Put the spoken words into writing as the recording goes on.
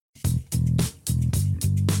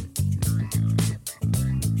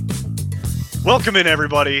Welcome in,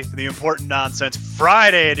 everybody, to the Important Nonsense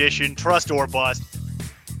Friday edition, Trust or Bust.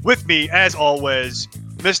 With me, as always,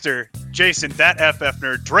 Mr. Jason, that FF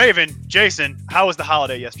nerd, Draven. Jason, how was the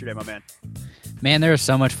holiday yesterday, my man? Man, there was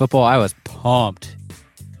so much football. I was pumped.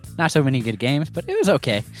 Not so many good games, but it was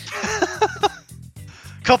okay.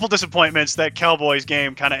 Couple disappointments. That Cowboys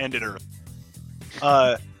game kind of ended early.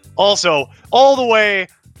 Also, all the way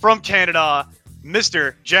from Canada,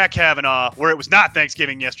 Mr. Jack Kavanaugh, where it was not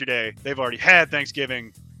Thanksgiving yesterday. They've already had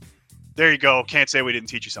Thanksgiving. There you go. Can't say we didn't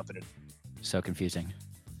teach you something. So confusing.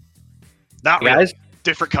 Not really. Guys,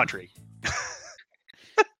 different country.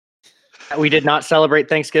 We did not celebrate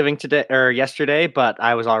Thanksgiving today or yesterday, but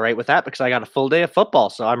I was all right with that because I got a full day of football,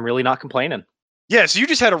 so I'm really not complaining. Yeah, so you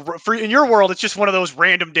just had in your world, it's just one of those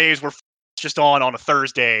random days where it's just on a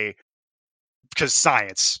Thursday because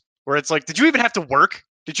science, where it's like, did you even have to work?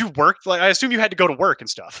 Did you work? Like, I assume you had to go to work and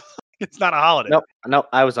stuff. It's not a holiday. Nope,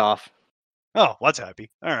 I was off. Oh, well, that's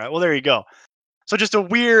happy. All right, well, there you go. So just a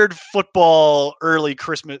weird football early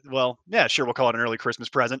Christmas. Well, yeah, sure, we'll call it an early Christmas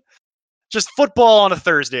present. Just football on a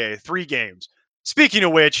Thursday, 3 games. Speaking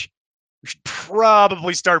of which, we should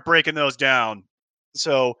probably start breaking those down.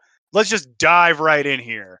 So let's just dive right in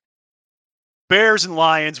here. Bears and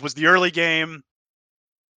Lions was the early game.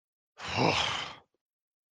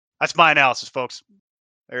 That's my analysis, folks.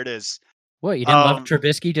 There it is. What, you didn't love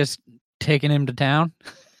Trubisky just taking him to town?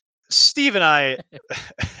 Steve and I,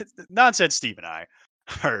 Nonsense Steve and I,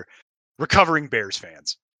 are recovering Bears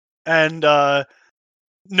fans. And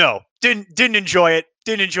no, didn't enjoy it.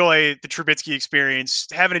 Didn't enjoy the Trubisky experience.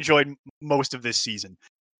 Haven't enjoyed most of this season.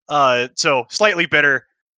 So slightly bitter.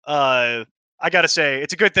 I got to say,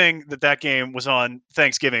 it's a good thing that game was on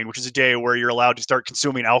Thanksgiving, which is a day where you're allowed to start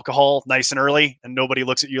consuming alcohol nice and early and nobody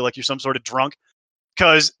looks at you like you're some sort of drunk.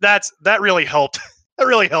 Because that really helped. That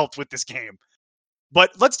really helped with this game. But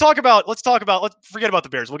let's forget about the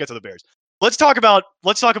Bears. We'll get to the Bears. Let's talk about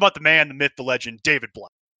the man, the myth, the legend, David Blah.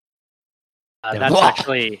 That's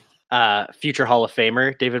actually future Hall of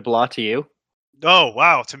Famer David Blah to you. Oh,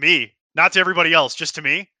 wow, to me. Not to everybody else, just to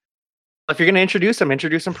me. If you're going to introduce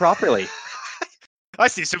him properly. I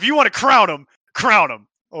see. So if you want to crown him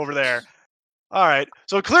over there. All right.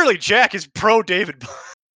 So clearly Jack is pro David Blah.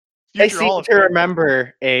 I seem to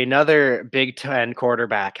remember another Big Ten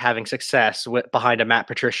quarterback having success behind a Matt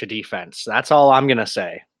Patricia defense. That's all I'm gonna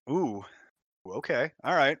say. Ooh, okay,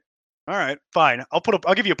 all right, fine. I'll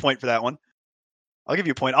give you a point for that one. I'll give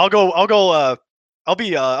you a point. I'll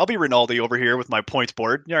be Rinaldi over here with my points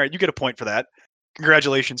board. All right, you get a point for that.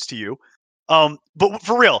 Congratulations to you. But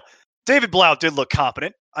for real, David Blau did look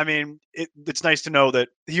competent. I mean, it's nice to know that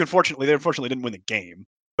they unfortunately didn't win the game.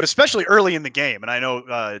 But especially early in the game, and I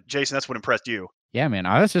know, Jason, that's what impressed you. Yeah, man,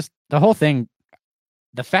 I was just, the whole thing,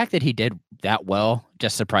 the fact that he did that well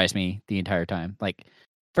just surprised me the entire time. Like,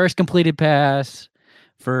 first completed pass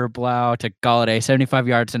for Blau to Golladay, 75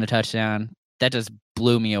 yards and a touchdown. That just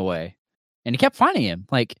blew me away. And he kept finding him.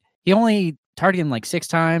 Like, he only targeted him like 6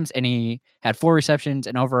 times, and he had 4 receptions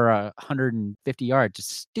and over 150 yards.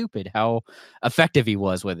 It's stupid how effective he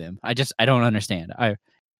was with him. I don't understand.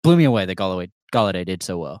 Blew me away that Golladay did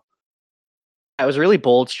so well. It was a really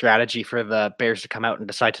bold strategy for the Bears to come out and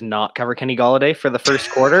decide to not cover Kenny Golladay for the first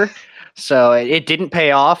quarter. So it didn't pay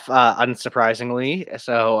off, unsurprisingly.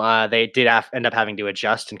 So they did end up having to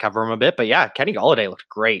adjust and cover him a bit. But yeah, Kenny Golladay looked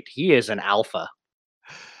great. He is an alpha.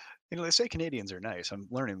 You know, they say Canadians are nice. I'm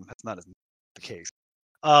learning that's not the case.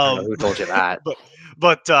 I don't know who told you that?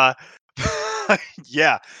 but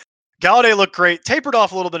yeah. Golladay looked great, tapered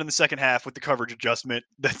off a little bit in the second half with the coverage adjustment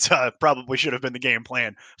that probably should have been the game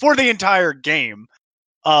plan for the entire game.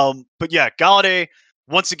 But yeah, Golladay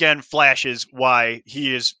once again flashes why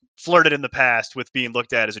he is flirted in the past with being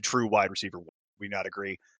looked at as a true wide receiver. We not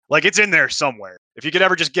agree. Like, it's in there somewhere. If you could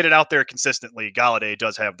ever just get it out there consistently, Golladay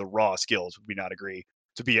does have the raw skills. We not agree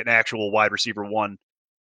to be an actual wide receiver 1.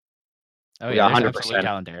 Oh yeah, 100%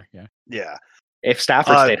 talent there. Yeah. If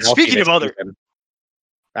Stafford stayed healthy, speaking of other.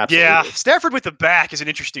 Absolutely. Yeah, Stafford with the back is an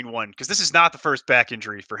interesting one because this is not the first back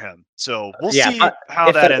injury for him. So we'll see how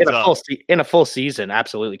that ends up. In a full season,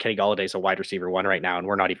 absolutely, Kenny Golladay is a wide receiver 1 right now, and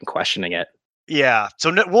we're not even questioning it. Yeah,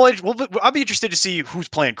 so I'll be interested to see who's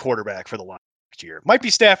playing quarterback for the Lions next year. Might be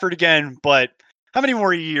Stafford again, but how many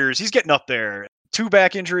more years? He's getting up there. 2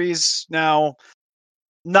 back injuries now,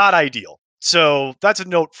 not ideal. So that's a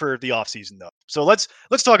note for the offseason, though. So let's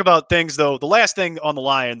talk about things, though. The last thing on the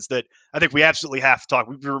Lions that I think we absolutely have to talk,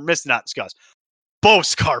 we were remiss to not discuss. Bo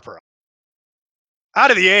Scarborough. Out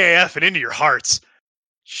of the AAF and into your hearts.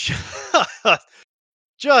 Just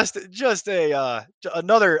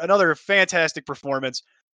another fantastic performance.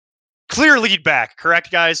 clear lead back,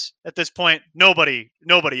 correct, guys? At this point, nobody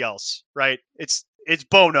else, right? It's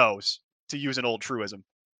Bo knows, to use an old truism.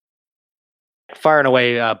 Far and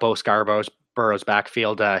away, Bo Scarborough's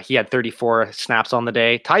backfield. He had 34 snaps on the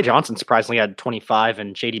day. Ty Johnson surprisingly had 25,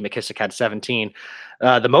 and J.D. McKissic had 17.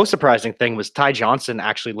 The most surprising thing was Ty Johnson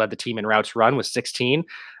actually led the team in routes run with 16.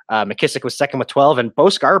 McKissic was second with 12, and Bo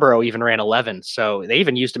Scarborough even ran 11. So they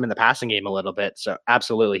even used him in the passing game a little bit. So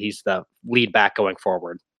absolutely, he's the lead back going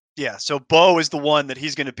forward. Yeah, so Bo is the one that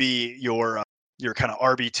he's going to be your kind of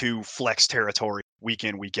RB2 flex territory week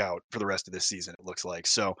in, week out for the rest of this season, it looks like.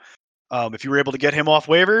 So if you were able to get him off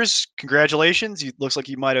waivers, congratulations. It looks like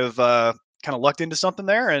he might have kind of lucked into something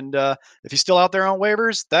there. And if he's still out there on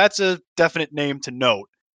waivers, that's a definite name to note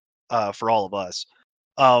for all of us.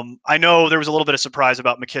 I know there was a little bit of surprise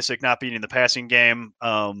about McKissic not being in the passing game.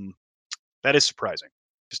 That is surprising.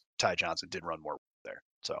 Just Ty Johnson did run more there.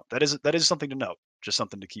 So that is something to note. Just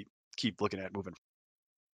something to keep looking at moving.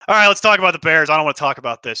 All right, let's talk about the Bears. I don't want to talk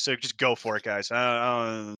about this, so just go for it, guys.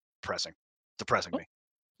 Depressing me.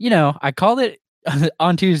 You know, I called it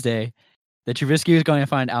on Tuesday that Trubisky was going to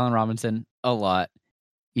find Allen Robinson a lot.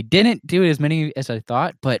 He didn't do it as many as I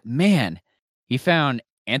thought, but man, he found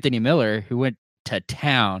Anthony Miller, who went to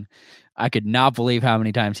town. I could not believe how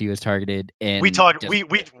many times he was targeted. And we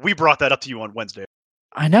brought that up to you on Wednesday.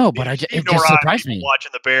 I know, but it just surprised me.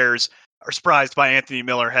 Watching the Bears are surprised by Anthony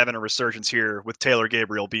Miller having a resurgence here with Taylor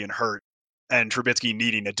Gabriel being hurt and Trubisky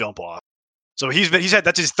needing a dump off. So he's had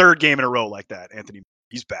that's his third game in a row like that. Anthony,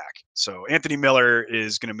 he's back. So Anthony Miller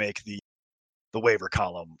is going to make the waiver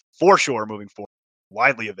column for sure moving forward.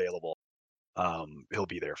 Widely available. He'll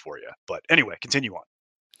be there for you. But anyway, continue on.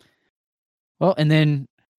 Well, and then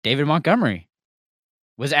David Montgomery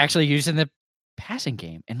was actually used in the passing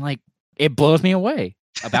game, and like it blows me away.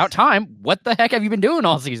 About time. What the heck have you been doing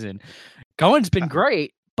all season? Cohen's been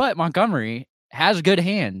great, but Montgomery has good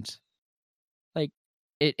hands. Like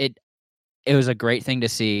it was a great thing to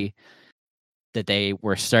see that they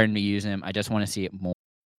were starting to use him. I just want to see it more.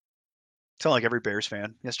 Sound like every Bears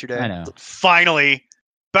fan yesterday. I know. Finally,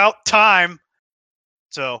 about time.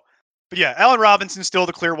 So, but yeah, Allen Robinson's still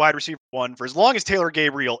the clear wide receiver one. For as long as Taylor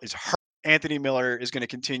Gabriel is hurt, Anthony Miller is going to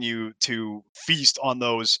continue to feast on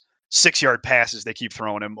those 6-yard passes they keep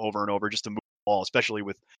throwing him over and over just to move the ball, especially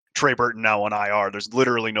with Trey Burton now on IR. There's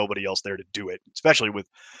literally nobody else there to do it, especially with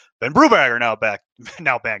Ben Brubaker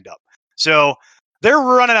now banged up. So they're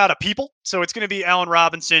running out of people. So it's going to be Allen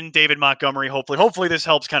Robinson, David Montgomery. Hopefully this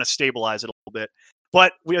helps kind of stabilize it a little bit.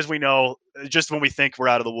 But as we know, just when we think we're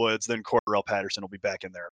out of the woods, then Cordarrelle Patterson will be back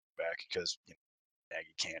in there because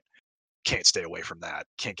Nagy can't stay away from that.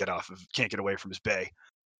 Can't get away from his bay.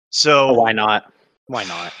 So why not? Why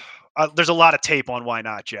not? There's a lot of tape on why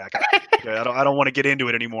not, Jack. I don't want to get into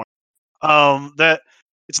it anymore. That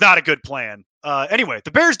it's not a good plan. Anyway,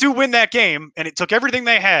 the Bears do win that game, and it took everything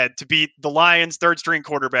they had to beat the Lions' third-string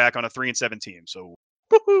quarterback on a 3-7 team. So,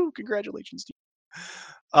 woohoo! Congratulations,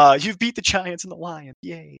 team. You've beat the Giants and the Lions.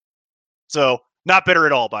 Yay! So, not bitter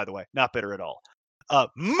at all, by the way. Not bitter at all.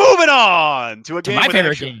 Moving on to a game my with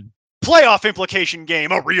favorite game. Playoff implication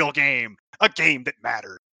game, a real game, a game that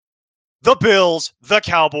mattered. The Bills, the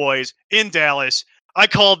Cowboys in Dallas. I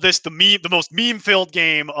called this the most meme-filled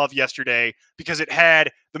game of yesterday because it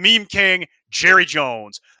had the meme king, Jerry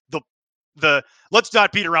Jones. The let's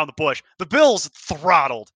not beat around the bush. The Bills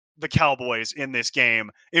throttled the Cowboys in this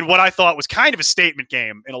game in what I thought was kind of a statement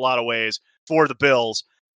game in a lot of ways for the Bills.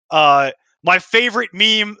 My favorite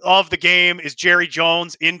meme of the game is Jerry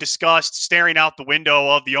Jones in disgust, staring out the window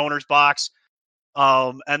of the owner's box.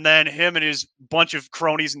 And then him and his bunch of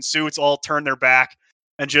cronies in suits all turn their back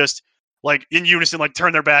and just like in unison, like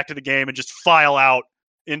turn their back to the game and just file out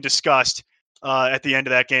in disgust at the end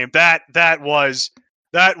of that game. That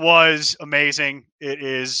was amazing.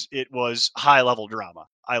 It was high level drama.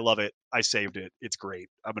 I love it. I saved it. It's great.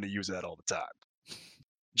 I'm going to use that all the time.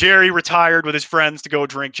 Jerry retired with his friends to go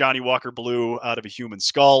drink Johnny Walker Blue out of a human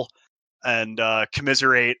skull and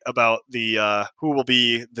commiserate about the who will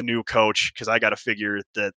be the new coach, because I got to figure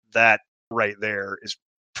that right there is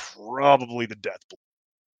probably the death blow.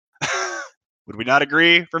 Would we not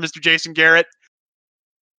agree for Mr. Jason Garrett?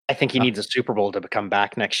 I think he needs a Super Bowl to come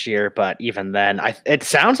back next year, but even then, it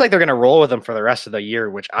sounds like they're going to roll with him for the rest of the year,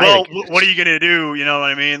 which what are you going to do? You know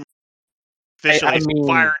what I mean? Officially,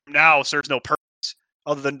 firing him now serves no purpose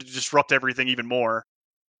other than to disrupt everything even more.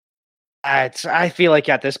 I feel like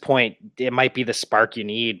at this point, it might be the spark you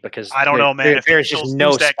need because I don't know, man. If there's just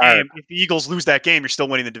no spark. If the Eagles lose that game, you're still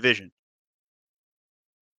winning the division.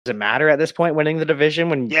 Does it matter at this point winning the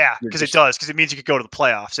division? Yeah, because it does. Because it means you could go to the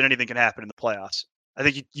playoffs and anything can happen in the playoffs. I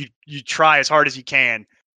think you try as hard as you can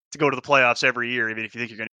to go to the playoffs every year, even if you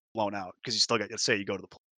think you're going to get blown out, because you still got to say you go to the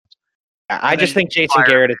playoffs. I just think Jason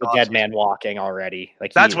Garrett is a dead man walking already.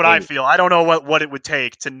 Like that's what I feel. I don't know what it would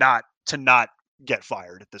take to not get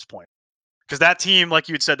fired at this point, because that team, like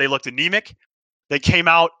you had said, they looked anemic. They came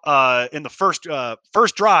out in the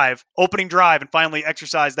first drive, opening drive, and finally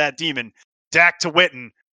exercised that demon. Dak to Witten,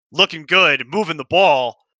 looking good, moving the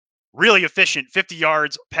ball, really efficient, 50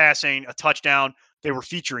 yards passing, a touchdown. They were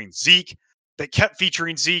featuring Zeke. They kept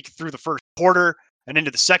featuring Zeke through the first quarter and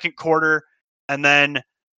into the second quarter, and then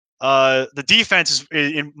the defense is,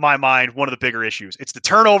 in my mind, one of the bigger issues. It's the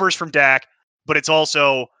turnovers from Dak, but it's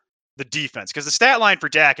also the defense, because the stat line for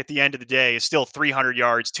Dak at the end of the day is still 300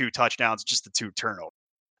 yards, 2 touchdowns, just the 2 turnovers.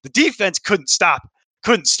 The defense couldn't stop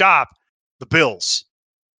the Bills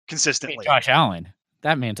consistently. Josh Allen,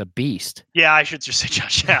 that man's a beast. Yeah, I should just say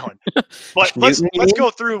Josh Allen. But let's go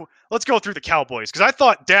through the Cowboys, because I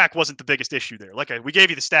thought Dak wasn't the biggest issue there. We gave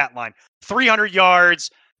you the stat line: 300 yards,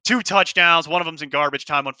 2 touchdowns. One of them's in garbage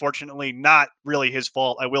time, unfortunately. Not really his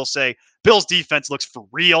fault, I will say. Bills defense looks for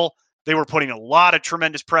real. They were putting a lot of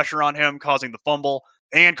tremendous pressure on him, causing the fumble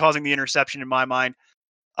and causing the interception in my mind.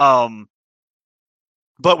 But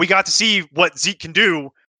we got to see what Zeke can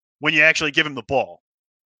do when you actually give him the ball.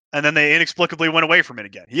 And then they inexplicably went away from it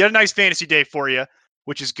again. He had a nice fantasy day for you,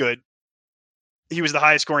 which is good. He was the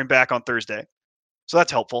highest scoring back on Thursday, so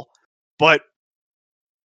that's helpful. But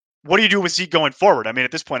what do you do with Zeke going forward? I mean,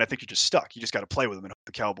 at this point, I think you're just stuck. You just got to play with him and hope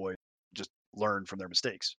the Cowboys just learn from their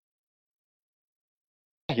mistakes.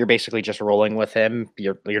 You're basically just rolling with him.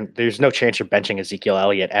 There's no chance you're benching Ezekiel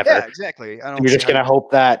Elliott ever. Yeah, exactly. You're just going to hope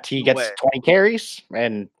that he gets 20 carries,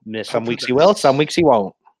 and some weeks he will, some weeks he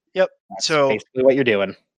won't. Yep. That's so basically what you're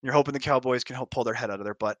doing. You're hoping the Cowboys can help pull their head out of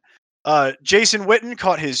their butt. Jason Witten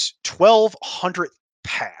caught his 1,200th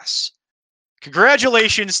pass.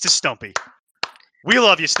 Congratulations to Stumpy. We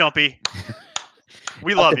love you, Stumpy.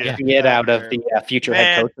 We love you. Get out of the future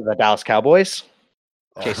head coach of the Dallas Cowboys.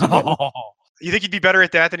 Jason Witten. You think he'd be better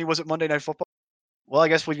at that than he was at Monday Night Football? Well, I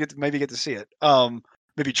guess we maybe get to see it.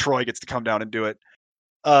 Maybe Troy gets to come down and do it.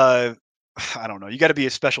 I don't know. You got to be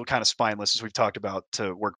a special kind of spineless, as we've talked about,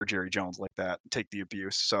 to work for Jerry Jones like that and take the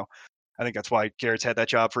abuse. So I think that's why Garrett's had that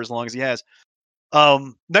job for as long as he has.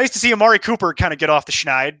 Nice to see Amari Cooper kind of get off the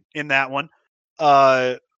schneid in that one.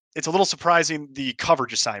 It's a little surprising, the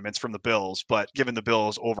coverage assignments from the Bills, but given the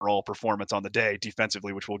Bills' overall performance on the day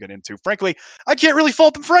defensively, which we'll get into, frankly, I can't really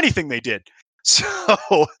fault them for anything they did.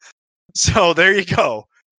 So there you go.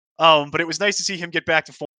 But it was nice to see him get back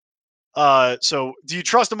to form. So do you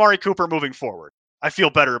trust Amari Cooper moving forward? I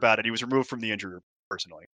feel better about it. He was removed from the injury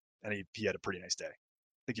personally, and he had a pretty nice day.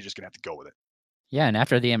 I think you're just going to have to go with it. Yeah, and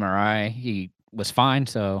after the MRI, he was fine.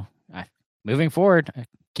 So moving forward, I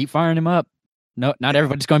keep firing him up. No, not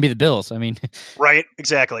everybody's going to be the Bills. I mean, right?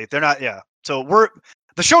 Exactly. They're not. Yeah. So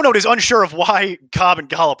the show note is unsure of why Cobb and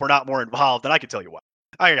Gallup were not more involved, and I can tell you why.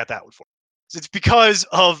 I got that one for you. It's because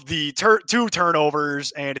of the 2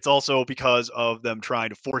 turnovers, and it's also because of them trying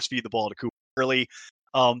to force feed the ball to Cooper early.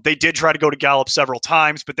 They did try to go to Gallup several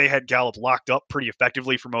times, but they had Gallup locked up pretty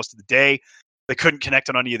effectively for most of the day. They couldn't connect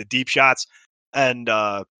on any of the deep shots, and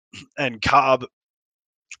Cobb,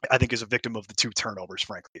 I think, is a victim of the 2 turnovers,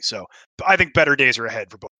 frankly. So I think better days are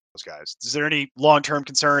ahead for both those guys. Is there any long-term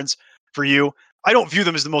concerns for you? I don't view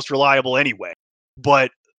them as the most reliable anyway,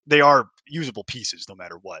 but they are usable pieces no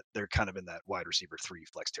matter what. They're kind of in that wide receiver 3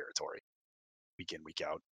 flex territory week in, week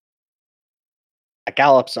out.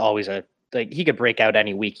 Gallup's always he could break out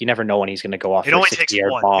any week. You never know when he's going to go off. It only takes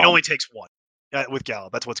one. Bomb. It only takes one with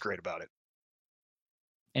Gallup. That's what's great about it.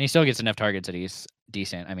 And he still gets enough targets that he's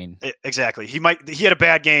decent. I mean, exactly. He had a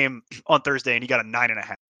bad game on Thursday and he got a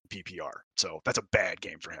 9.5 PPR. So that's a bad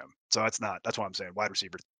game for him. So that's what I'm saying. Wide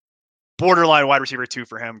receiver, borderline wide receiver 2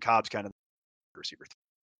 for him. Cobb's kind of receiver 3.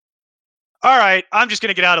 All right, I'm just going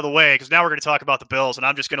to get out of the way because now we're going to talk about the Bills, and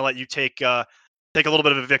I'm just going to let you take a little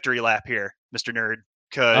bit of a victory lap here, Mr. Nerd.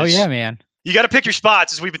 Oh yeah, man. You got to pick your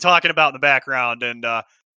spots, as we've been talking about in the background, and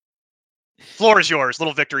floor is yours.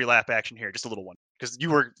 Little victory lap action here, just a little one, because you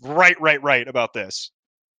were right about this.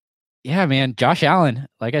 Yeah, man. Josh Allen,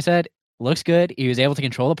 like I said, looks good. He was able to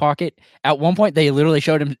control the pocket. At one point, they literally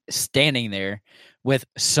showed him standing there with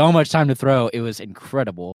so much time to throw. It was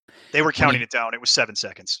incredible. They were counting it down. It was 7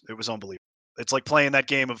 seconds. It was unbelievable. It's like playing that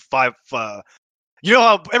game of 5. You know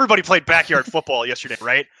how everybody played backyard football yesterday,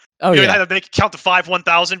 right? Oh, yeah. They count to 5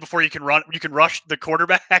 1,000 before you can run. You can rush the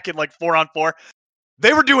quarterback in like 4-on-4.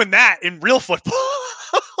 They were doing that in real football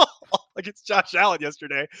against Josh Allen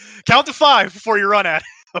yesterday. Count to 5 before you run at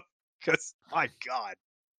him. Because my God.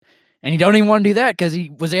 And you don't even want to do that because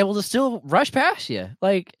he was able to still rush past you.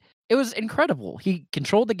 Like, It was incredible. He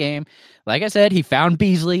controlled the game. Like I said, he found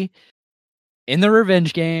Beasley in the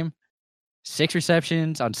revenge game. 6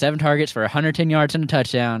 receptions on 7 targets for 110 yards and a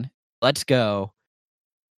touchdown. Let's go.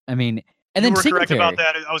 I mean, and then you were correct Singletary. about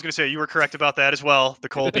that. I was going to say you were correct about that as well. The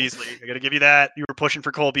Cole Beasley. I got to give you that. You were pushing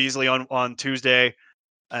for Cole Beasley on Tuesday,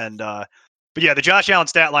 and but yeah, the Josh Allen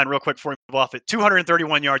stat line real quick before we move off it: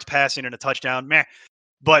 231 yards passing and a touchdown. Meh.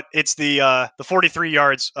 But it's the 43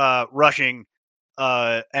 yards rushing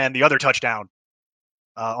and the other touchdown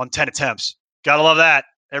on 10 attempts. Gotta love that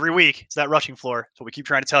every week. It's that rushing floor. So we keep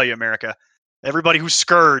trying to tell you, America. Everybody who's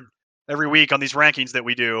scurred every week on these rankings that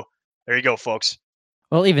we do. There you go, folks.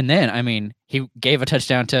 Well, even then, I mean, he gave a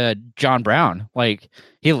touchdown to John Brown. Like,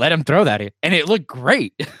 he let him throw that, and it looked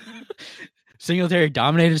great. Singletary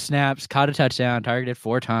dominated snaps, caught a touchdown, targeted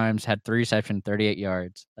 4 times, had 3 receptions, 38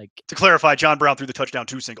 yards. Like, to clarify, John Brown threw the touchdown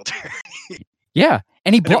to Singletary. Yeah,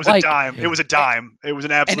 and he blocked. It was a dime. It was a dime. It was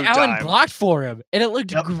an absolute and Allen dime. blocked for him, and it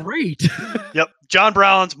looked great. Yep. John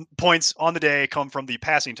Brown's points on the day come from the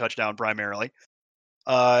passing touchdown primarily.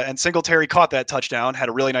 And Singletary caught that touchdown, had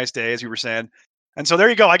a really nice day, as you were saying. And so there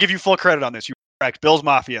you go. I give you full credit on this. You were correct. Bills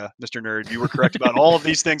Mafia, Mr. Nerd. You were correct about all of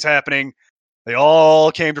these things happening. They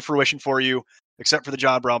all came to fruition for you, except for the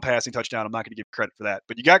John Brown passing touchdown. I'm not going to give you credit for that.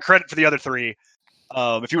 But you got credit for the other 3.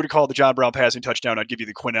 If you would have called the John Brown passing touchdown, I'd give you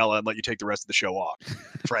the Quinella and let you take the rest of the show off,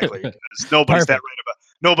 frankly. Because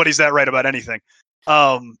nobody's that right about anything.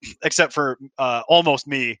 Except for almost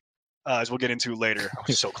me, as we'll get into later. I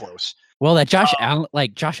was so close. Well, that Josh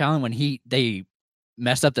Allen, when they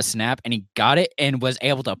messed up the snap and he got it and was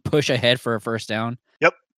able to push ahead for a first down.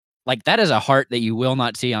 Yep. Like, that is a heart that you will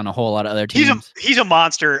not see on a whole lot of other teams. He's a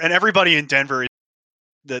monster, and everybody in Denver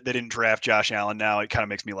that didn't draft Josh Allen now, it kind of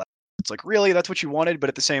makes me laugh. It's like, really, that's what you wanted, but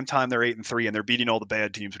at the same time, they're 8-3 and they're beating all the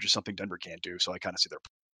bad teams, which is something Denver can't do. So I kind of see their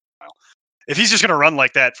profile. If he's just going to run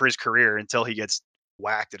like that for his career until he gets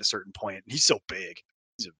whacked at a certain point, he's so big.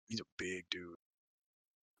 He's a big dude.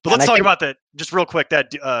 But let's talk about that just real quick.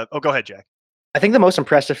 That go ahead, Jack. I think the most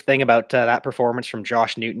impressive thing about that performance from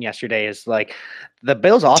Josh Newton yesterday is like the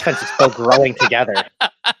Bills' offense is still growing together.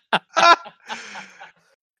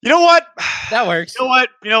 You know what? That works. You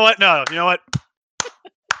know what? No, you know what?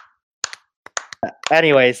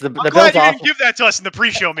 Anyways, the Bills glad you didn't give that to us in the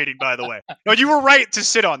pre-show meeting, by the way. No, you were right to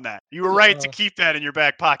sit on that. You were right to keep that in your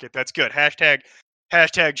back pocket. That's good. Hashtag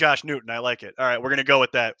Josh Newton. I like it. All right, we're going to go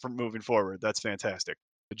with that from moving forward. That's fantastic.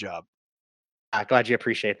 Good job. Glad you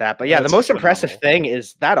appreciate that. But yeah, the most impressive thing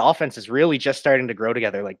is that offense is really just starting to grow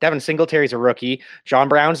together. Like, Devin Singletary's a rookie. John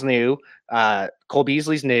Brown's new. Cole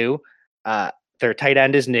Beasley's new. Their tight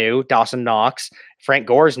end is new. Dawson Knox. Frank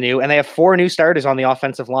Gore's new. And they have 4 new starters on the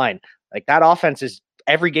offensive line. Like, that offense is,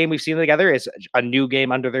 every game we've seen together is a new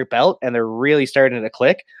game under their belt, and they're really starting to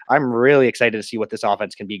click. I'm really excited to see what this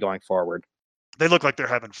offense can be going forward. They look like they're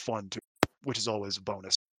having fun, too, which is always a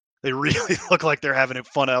bonus. They really look like they're having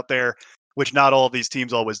fun out there, which not all of these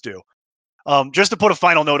teams always do. Just to put a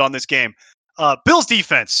final note on this game, Bills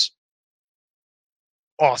defense,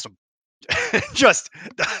 awesome. Just,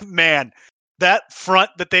 man, that front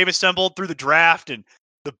that they've assembled through the draft and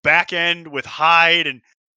the back end with Hyde, and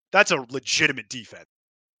that's a legitimate defense.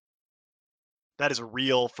 That is a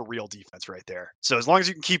real defense right there. So as long as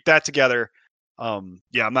you can keep that together, I'm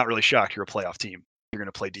not really shocked you're a playoff team. You're going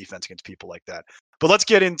to play defense against people like that. But let's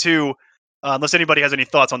get into, unless anybody has any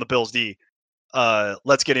thoughts on the Bills D,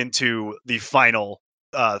 let's get into the final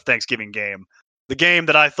Thanksgiving game. The game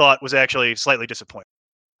that I thought was actually slightly disappointing,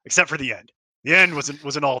 except for the end. The end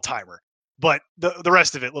was an all-timer. But the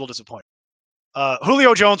rest of it, a little disappointing.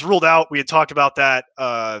 Julio Jones ruled out. We had talked about that.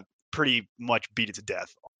 Pretty much beat it to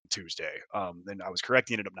death on Tuesday. And I was correct.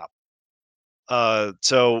 He ended up not.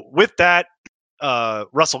 So with that,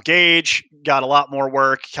 Russell Gage got a lot more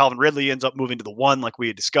work. Calvin Ridley ends up moving to the 1 like we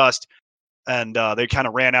had discussed. And they kind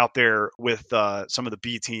of ran out there with some of the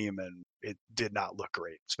B team, and it did not look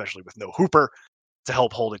great, especially with no Hooper to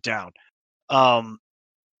help hold it down.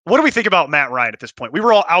 What do we think about Matt Ryan at this point? We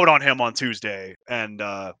were all out on him on Tuesday, and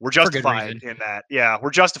we're justified in that. Yeah, we're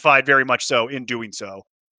justified very much so in doing so.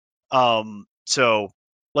 So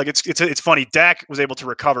like it's funny. Dak was able to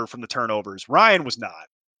recover from the turnovers. Ryan was not.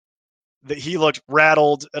 He looked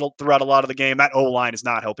rattled throughout a lot of the game. That O-line is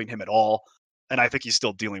not helping him at all, and I think he's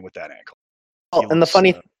still dealing with that ankle. Oh, and the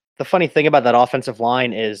funny thing about that offensive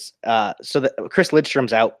line is, so that Chris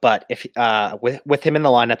Lidstrom's out, but if with him in the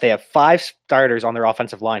lineup, they have 5 starters on their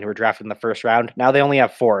offensive line who were drafted in the first round. Now they only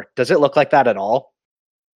have 4. Does it look like that at all?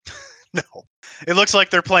 No, it looks like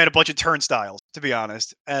they're playing a bunch of turnstiles, to be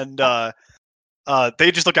honest. And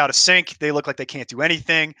they just look out of sync. They look like they can't do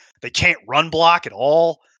anything. They can't run block at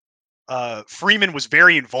all. Freeman was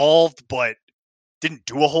very involved, but didn't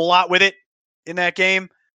do a whole lot with it in that game.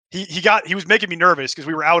 He was making me nervous because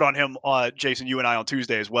we were out on him, Jason, you and I on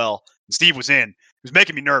Tuesday as well. And Steve was in. He was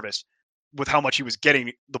making me nervous with how much he was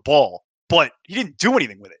getting the ball, but he didn't do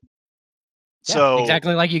anything with it. Yeah, So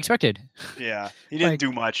exactly like you expected. Yeah, he didn't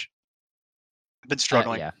do much. I've been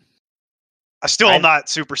struggling. Yeah. I still am not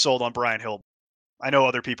super sold on Brian Hill. I know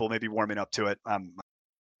other people may be warming up to it. I'm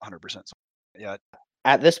 100% sold. Yeah.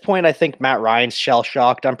 At this point, I think Matt Ryan's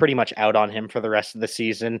shell-shocked. I'm pretty much out on him for the rest of the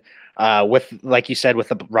season. With, like you said, with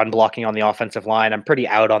the run blocking on the offensive line, I'm pretty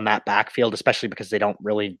out on that backfield, especially because they don't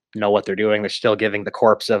really know what they're doing. They're still giving the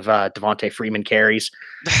corpse of Devontae Freeman carries.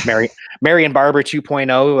 Marion Barber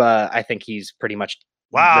 2.0, I think he's pretty much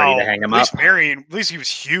ready to hang him up. At least he was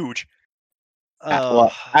huge.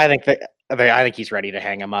 Well, I think he's ready to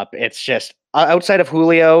hang him up. It's just outside of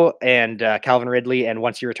Julio and Calvin Ridley, and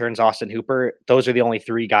once he returns, Austin Hooper. Those are the only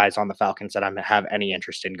three guys on the Falcons that I have any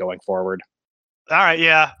interest in going forward. All right,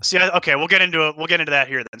 yeah. See, okay, we'll get into it. We'll get into that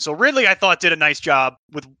here then. So Ridley, I thought, did a nice job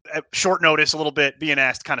with short notice, a little bit being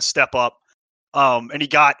asked to kind of step up. And he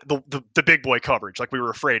got the big boy coverage like we were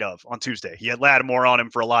afraid of on Tuesday. He had Lattimore on him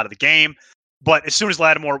for a lot of the game, but as soon as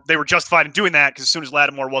Lattimore, they were justified in doing that because as soon as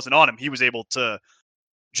Lattimore wasn't on him, he was able to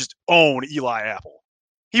just own Eli Apple.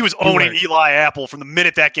 He was owning Eli Apple from the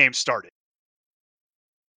minute that game started.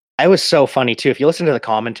 It was so funny, too. If you listen to the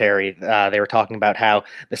commentary, they were talking about how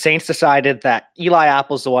the Saints decided that Eli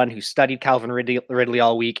Apple's the one who studied Calvin Ridley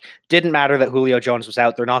all week. Didn't matter that Julio Jones was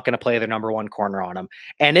out. They're not going to play their number one corner on him.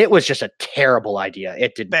 And it was just a terrible idea.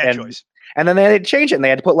 It did bad choice. And then they had to change it, and they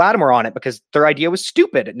had to put Lattimore on it because their idea was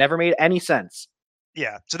stupid. It never made any sense.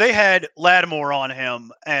 Yeah, so they had Lattimore on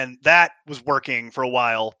him, and that was working for a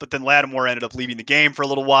while. But then Lattimore ended up leaving the game for a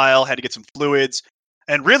little while, had to get some fluids.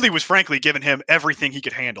 And Ridley was frankly giving him everything he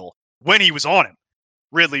could handle when he was on him.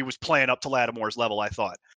 Ridley was playing up to Lattimore's level, I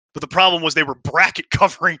thought. But the problem was they were bracket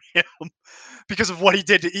covering him because of what he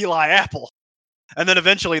did to Eli Apple. And then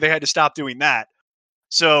eventually they had to stop doing that.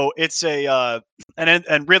 So it's and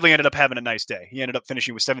Ridley ended up having a nice day. He ended up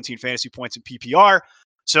finishing with 17 fantasy points in PPR.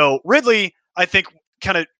 So Ridley, I think,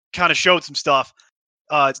 kind of showed some stuff.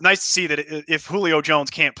 It's nice to see that if Julio Jones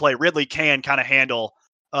can't play, Ridley can kind of handle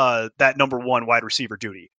that number one wide receiver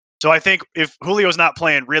duty. So I think if Julio's not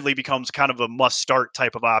playing, Ridley becomes kind of a must-start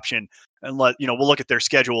type of option. And we'll look at their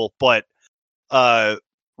schedule. But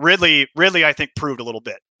Ridley, I think, proved a little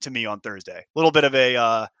bit to me on Thursday. A little bit of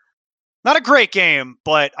a not a great game,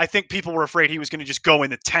 but I think people were afraid he was going to just go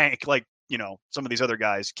in the tank like some of these other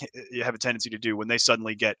guys have a tendency to do when they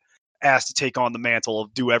suddenly get asked to take on the mantle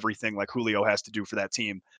of do everything like Julio has to do for that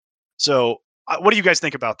team. So what do you guys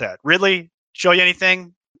think about that? Ridley show you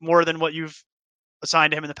anything more than what you've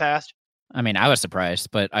assigned to him in the past? I mean, I was surprised,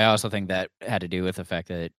 but I also think that had to do with the fact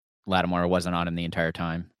that Lattimore wasn't on him the entire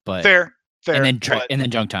time. But fair. And then junk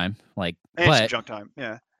time, some junk time.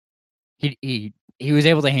 Yeah. He was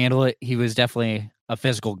able to handle it. He was definitely a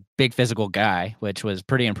big physical guy, which was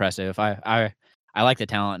pretty impressive. I like the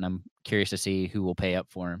talent, and I'm curious to see who will pay up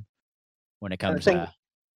for him when it comes.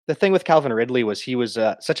 The thing with Calvin Ridley was he was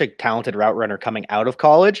such a talented route runner coming out of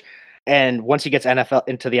college. And once he gets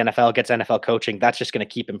into the NFL, gets NFL coaching, that's just going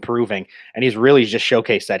to keep improving. And he's really just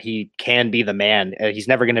showcased that he can be the man. He's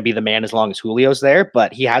never going to be the man as long as Julio's there,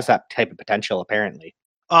 but he has that type of potential, apparently.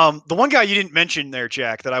 The one guy you didn't mention there,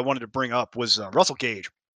 Jack, that I wanted to bring up was Russell Gage.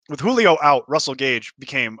 With Julio out, Russell Gage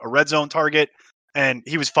became a red zone target, and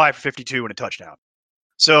he was 5 for 52 and a touchdown.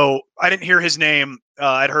 So I didn't hear his name.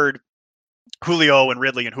 I'd heard Julio and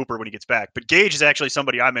Ridley and Hooper when he gets back. But Gage is actually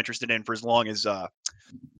somebody I'm interested in for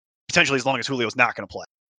potentially as long as Julio's not going to play.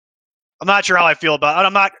 I'm not sure how I feel about it.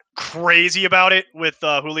 I'm not crazy about it with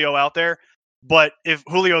Julio out there, but if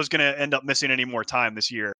Julio's going to end up missing any more time this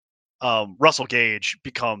year, Russell Gage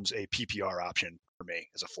becomes a PPR option for me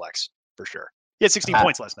as a flex for sure. He had 16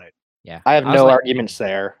 points last night. Yeah, I have no arguments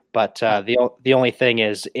there, but the only thing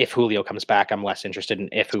is if Julio comes back, I'm less interested in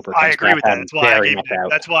if Hooper comes back. I agree with that.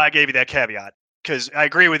 That's why I gave you that caveat. Because I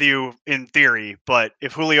agree with you in theory, but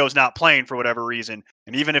if Julio's not playing for whatever reason,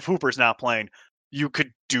 and even if Hooper's not playing, you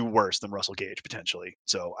could do worse than Russell Gage potentially.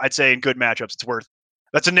 So I'd say in good matchups,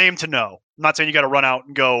 that's a name to know. I'm not saying you got to run out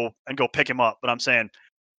and go pick him up, but I'm saying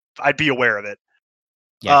I'd be aware of it.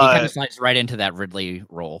 Yeah, he kind of slides right into that Ridley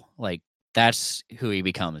role. Like that's who he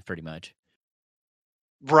becomes pretty much.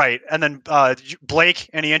 Right. And then Blake,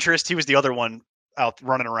 any interest? He was the other one out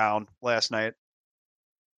running around last night.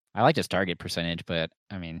 I liked his target percentage, but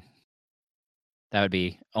I mean, that would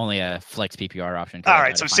be only a flex PPR option. All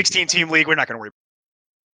right, so 16-team league, we're not going to worry.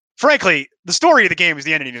 Frankly, the story of the game is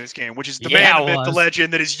the ending of this game, which is the man, the myth, the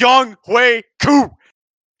legend that is Young Hui Koo.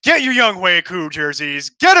 get your Younghoe Koo jerseys.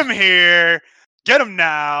 Get them here. Get them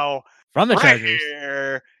now. From the Right Chargers.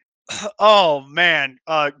 here. Oh, man.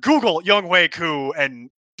 Google Younghoe Koo and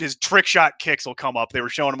his trick shot kicks will come up. They were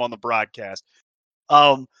showing him on the broadcast.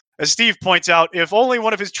 As Steve points out, if only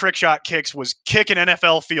one of his trick shot kicks was kick an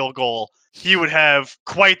NFL field goal, he would have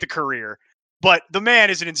quite the career. But the man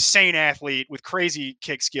is an insane athlete with crazy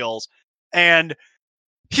kick skills. And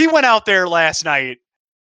he went out there last night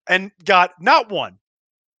and got not one,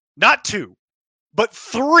 not two, but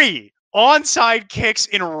 3 onside kicks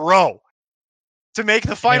in a row to make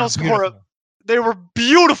the final score of. They were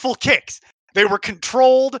beautiful kicks. They were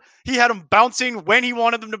controlled. He had them bouncing when he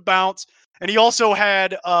wanted them to bounce. And he also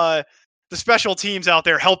had the special teams out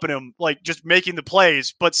there helping him, like just making the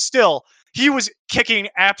plays. But still, he was kicking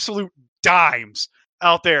absolute dimes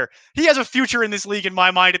out there. He has a future in this league, in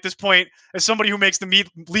my mind, at this point, as somebody who makes the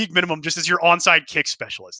league minimum just as your onside kick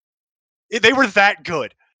specialist. They were that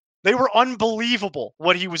good. They were unbelievable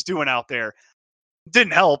what he was doing out there.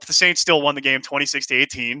 Didn't help. The Saints still won the game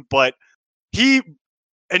 26-18, but he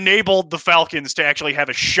enabled the Falcons to actually have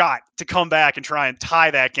a shot to come back and try and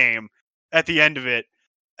tie that game at the end of it.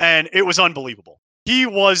 And it was unbelievable. He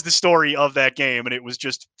was the story of that game, and it was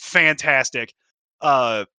just fantastic.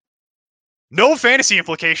 No fantasy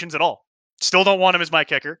implications at all. Still don't want him as my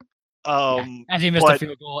kicker. And he missed a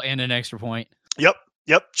field goal and an extra point.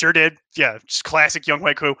 Yep, sure did. Yeah, just classic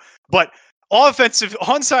Younghoe Koo. But offensive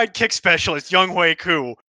onside kick specialist Younghoe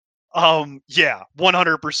Koo. Yeah,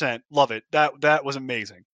 100%. Love it. That was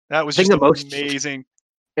amazing. That was just the most amazing.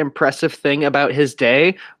 Impressive thing about his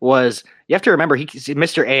day was you have to remember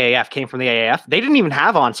Mr. AAF came from the AAF. They didn't even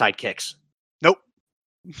have onside kicks. Nope.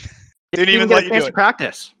 Didn't even let you do it.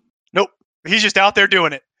 Practice. Nope. He's just out there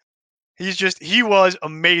doing it. He was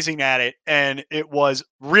amazing at it, and it was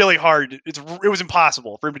really hard. It was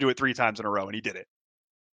impossible for him to do it 3 times in a row, and he did it.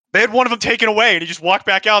 They had one of them taken away, and he just walked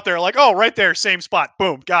back out there like, oh, right there, same spot.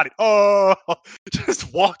 Boom, got it. Oh,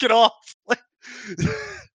 just walk it off.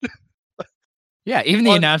 Yeah, even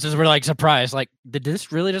the announcers were like surprised. Like, did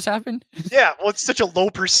this really just happen? Yeah, well, it's such a low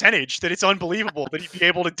percentage that it's unbelievable that he'd be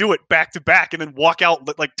able to do it back to back and then walk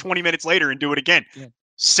out like 20 minutes later and do it again. Yeah.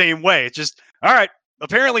 Same way. It's just, all right,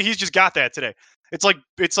 apparently he's just got that today. It's like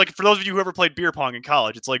for those of you who ever played beer pong in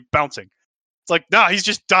college, it's like bouncing. It's like, nah, he's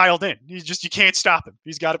just dialed in. You can't stop him.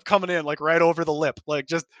 He's got it coming in like right over the lip. Like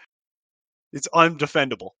just, it's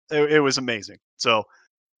undefendable. It was amazing. So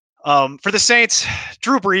for the Saints,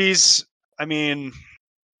 Drew Brees, I mean,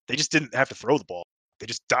 they just didn't have to throw the ball. They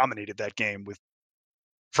just dominated that game with,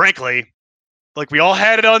 frankly, like we all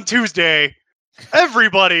had it on Tuesday.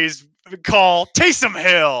 Everybody's call, Taysom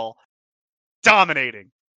Hill, dominating.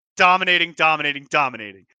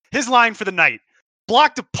 His line for the night,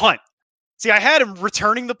 blocked a punt. See, I had him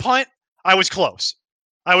returning the punt. I was close.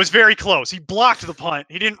 I was very close. He blocked the punt.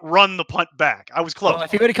 He didn't run the punt back. I was close. Well,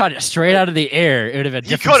 if he would have caught it straight out of the air, it would have been a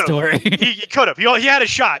different story. He could have. He had a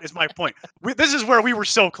shot, is my point. This is where we were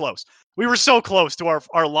so close. We were so close to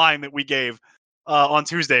our line that we gave on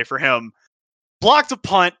Tuesday for him. Blocked a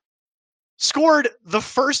punt, scored the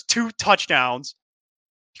first 2 touchdowns.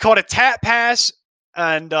 He caught a tap pass,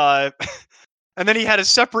 and then he had a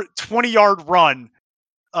separate 20-yard run.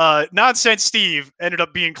 Nonsense Steve ended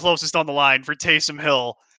up being closest on the line for Taysom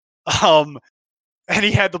Hill. And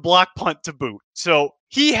he had the block punt to boot. So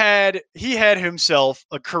he had himself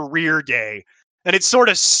a career day, and it sort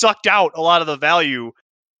of sucked out a lot of the value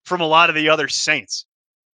from a lot of the other Saints.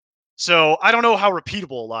 So I don't know how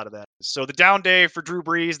repeatable a lot of that is. So the down day for Drew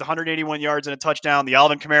Brees, the 181 yards and a touchdown, the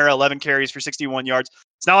Alvin Kamara, 11 carries for 61 yards.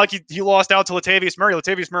 It's not like he lost out to Latavius Murray.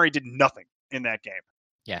 Latavius Murray did nothing in that game.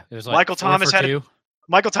 Yeah, it was like Michael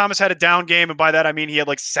Thomas had a down game, and by that I mean he had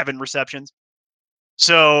like 7 receptions.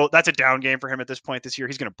 So that's a down game for him at this point this year.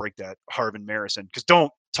 He's going to break that Harvin Marison, because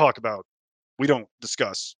we don't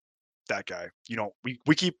discuss that guy. You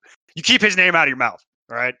keep his name out of your mouth,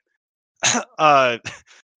 all right?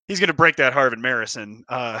 He's going to break that Harvin Marison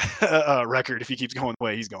record if he keeps going the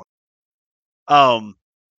way he's going.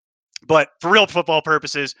 But for real football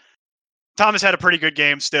purposes, Thomas had a pretty good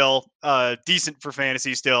game still, decent for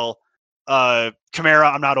fantasy still.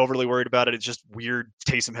 Kamara, I'm not overly worried about it. It's just weird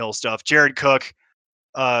Taysom Hill stuff. Jared Cook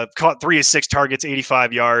caught 3 of 6 targets,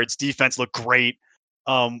 85 yards. Defense looked great.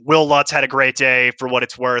 Will Lutz had a great day for what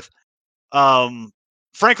it's worth.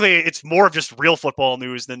 Frankly, it's more of just real football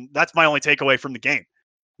news than that's my only takeaway from the game.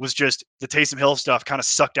 Was just the Taysom Hill stuff kind of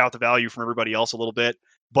sucked out the value from everybody else a little bit.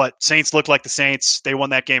 But Saints looked like the Saints. They won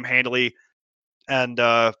that game handily and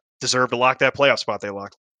deserved to lock that playoff spot they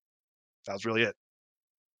locked. That was really it.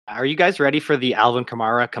 Are you guys ready for the Alvin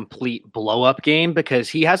Kamara complete blow-up game? Because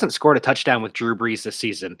he hasn't scored a touchdown with Drew Brees this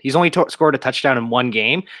season. He's only scored a touchdown in one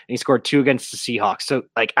game, and he scored 2 against the Seahawks. So,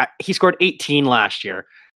 he scored 18 last year.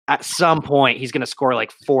 At some point, he's going to score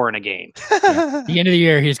 4 in a game. At the end of the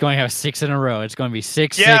year, he's going to have 6 in a row. It's going to be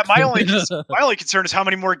 6. Yeah, 6. my only concern is how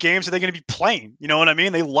many more games are they going to be playing? You know what I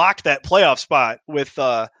mean? They locked that playoff spot with,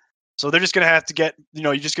 so they're just going to have to get,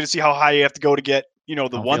 you're just going to see how high you have to go to get, the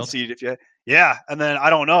Home 1 field. seed. Yeah, and then I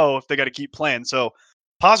don't know if they got to keep playing. So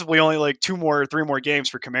possibly only 2 more, 3 more games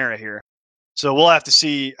for Kamara here. So we'll have to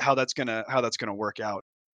see how that's gonna work out.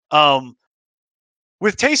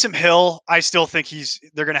 With Taysom Hill, I still think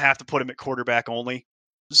they're gonna have to put him at quarterback only.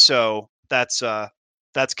 So that's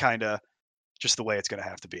kind of just the way it's gonna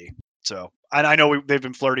have to be. So I know they've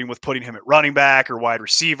been flirting with putting him at running back or wide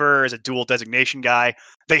receiver as a dual designation guy.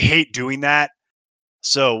 They hate doing that.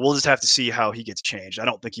 So we'll just have to see how he gets changed. I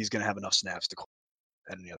don't think he's going to have enough snaps to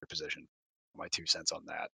at any other position. My 2 cents on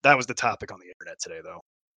that. That was the topic on the internet today, though.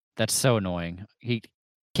 That's so annoying.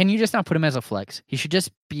 Can you just not put him as a flex? He should just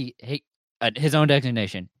be his own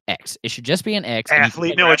designation, X. It should just be an X.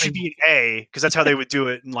 Athlete? No, it should be an A, because that's how they would do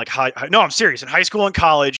it in high. No, I'm serious. In high school and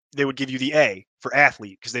college, they would give you the A for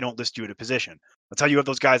athlete because they don't list you at a position. That's how you have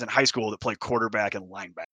those guys in high school that play quarterback and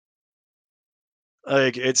linebacker.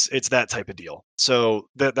 It's that type of deal. So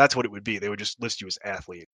that's what it would be. They would just list you as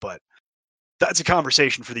athlete, but that's a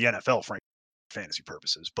conversation for the NFL, frankly, for fantasy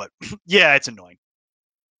purposes. But yeah, it's annoying.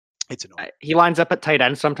 It's annoying. He lines up at tight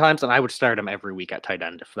end sometimes, and I would start him every week at tight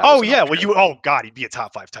end. If that Oh yeah, he'd be a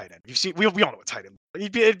top 5 tight end. You've seen, we all know what tight end.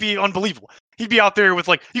 It'd be unbelievable. He'd be out there with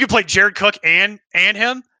you could play Jared Cook and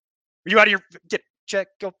him. Are you out of your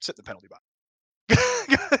go sit in the penalty box.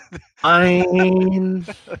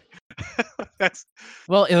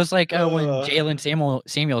 Well, it was when Jalen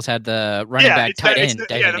Samuels had the running back tight end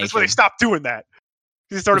designation. Yeah, that's when they stopped doing that.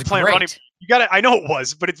 They started playing running. I know it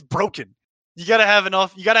was, but it's broken. You gotta have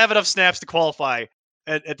enough snaps to qualify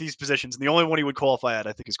at these positions, and the only one he would qualify at,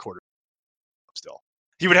 I think, is quarterback. Still,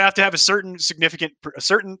 he would have to have a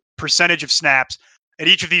certain percentage of snaps at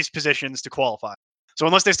each of these positions to qualify. So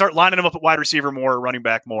unless they start lining him up at wide receiver more or running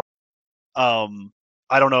back more,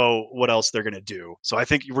 I don't know what else they're going to do. So I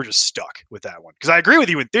think we're just stuck with that one. Because I agree with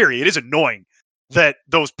you in theory. It is annoying that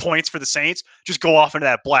those points for the Saints just go off into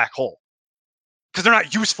that black hole. Because they're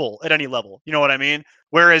not useful at any level. You know what I mean?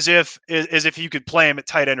 Whereas if you could play him at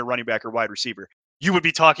tight end or running back or wide receiver, you would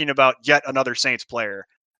be talking about yet another Saints player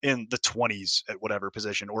in the 20s at whatever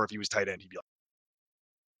position. Or if he was tight end, he'd be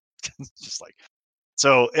just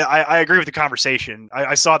So I agree with the conversation.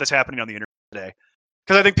 I saw this happening on the internet today.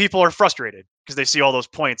 Because I think people are frustrated because they see all those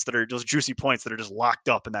points those juicy points that are just locked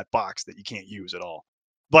up in that box that you can't use at all.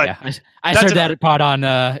 But yeah, I started that pod on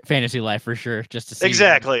Fantasy Life for sure, just to see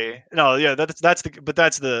exactly. No, yeah, that's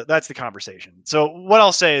the conversation. So what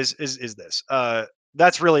I'll say is this.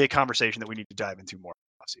 That's really a conversation that we need to dive into more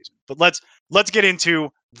off season. But let's get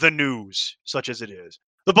into the news, such as it is.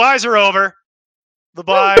 The buys are over. The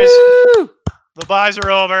buys are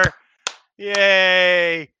over.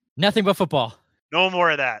 Yay! Nothing but football. No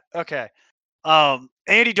more of that. Okay.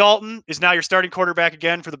 Andy Dalton is now your starting quarterback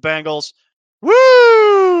again for the Bengals.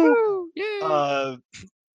 Woo!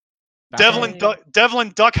 Devlin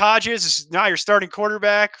Duck Hodges is now your starting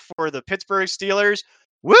quarterback for the Pittsburgh Steelers.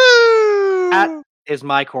 Woo! That is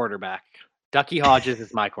my quarterback. Ducky Hodges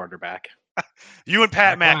is my quarterback. You and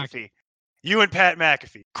Pat McAfee. You and Pat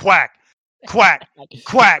McAfee. Quack. Quack.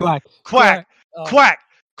 Quack. Quack. Quack. Quack.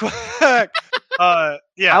 Quack.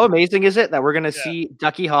 Yeah. How amazing is it that we're going to see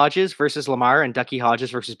Ducky Hodges versus Lamar and Ducky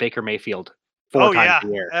Hodges versus Baker Mayfield 4 times a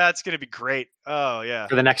year? That's going to be great. Oh yeah.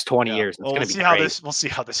 For the next 20 years. It's going to be great. We'll see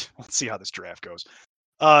how this draft goes.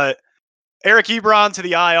 Eric Ebron to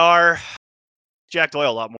the IR. Jack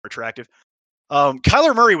Doyle a lot more attractive.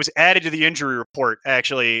 Kyler Murray was added to the injury report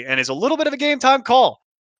actually, and is a little bit of a game time call.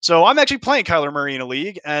 So I'm actually playing Kyler Murray in a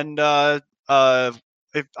league, and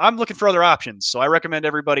if I'm looking for other options, so I recommend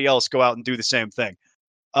everybody else go out and do the same thing.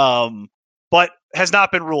 But has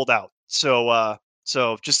not been ruled out. So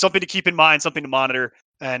just something to keep in mind, something to monitor,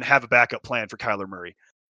 and have a backup plan for Kyler Murray.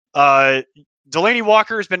 Delaney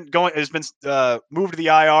Walker has been moved to the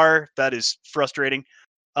IR. That is frustrating.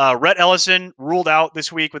 Rhett Ellison ruled out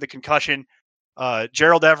this week with a concussion.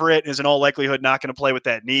 Gerald Everett is in all likelihood not going to play with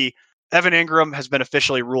that knee. Evan Ingram has been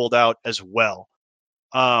officially ruled out as well.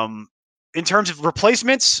 In terms of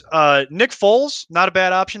replacements, Nick Foles, not a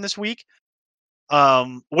bad option this week.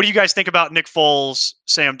 What do you guys think about Nick Foles,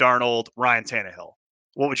 Sam Darnold, Ryan Tannehill?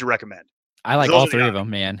 What would you recommend? I like all three of them,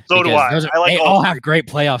 man. So do I. They all have great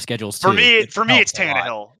playoff schedules too. For me, it's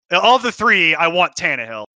Tannehill. Of the three, I want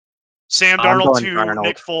Tannehill. Sam I'm Darnold going 2, Darnold.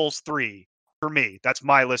 Nick Foles 3. For me, that's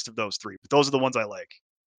my list of those 3. But those are the ones I like.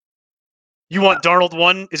 You want Darnold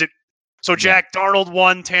 1? Is it so? Jack, Darnold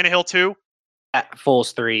 1, Tannehill 2.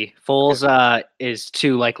 Foles 3. Foles is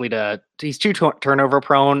too likely to. He's too turnover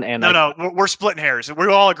prone, and No, we're splitting hairs. We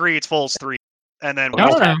all agree it's Foles 3, and then we No,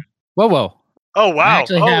 all. no. Whoa. Oh wow! I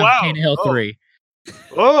actually have Tannehill oh. 3.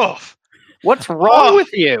 Oh, what's wrong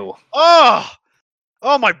with you? oh,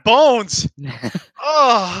 my bones!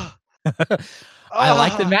 Oh. I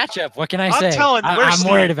like the matchup. What can I say? I'm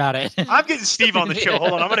worried about it. I'm getting Steve on the show.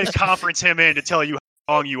 Hold on, I'm going to conference him in to tell you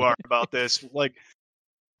how wrong you are about this. Like,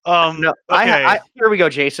 no, okay. Here we go,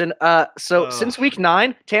 Jason. Since week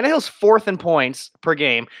 9, Tannehill's 4th in points per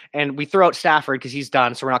game, and we throw out Stafford because he's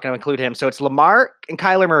done, so we're not going to include him. So it's Lamar and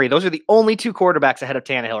Kyler Murray. Those are the only 2 quarterbacks ahead of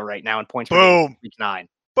Tannehill right now in points per game. Week 9.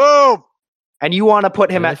 Boom. And you want to put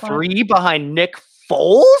him at 3 behind Nick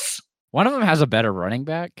Foles? One of them has a better running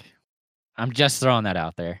back. I'm just throwing that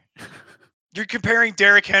out there. You're comparing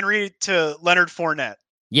Derrick Henry to Leonard Fournette.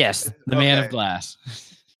 Yes, the man of glass.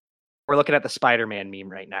 We're looking at the Spider-Man meme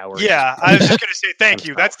right now. Yeah, I was just going to say thank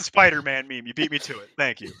you. That's the Spider-Man meme. You beat me to it.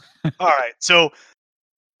 Thank you. All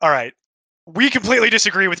right. We completely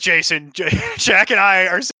disagree with Jason. Jack and I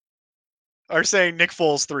are saying Nick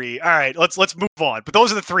Foles 3. All right, let's move on. But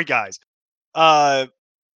those are the 3 guys. At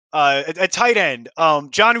tight end,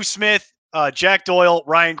 Jonnu Smith, Jack Doyle,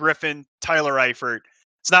 Ryan Griffin, Tyler Eifert.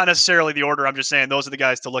 It's not necessarily the order. I'm just saying those are the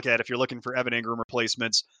guys to look at if you're looking for Evan Ingram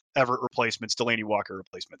replacements, Everett replacements, Delaney Walker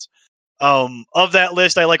replacements. Of that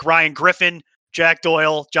list, I like Ryan Griffin, Jack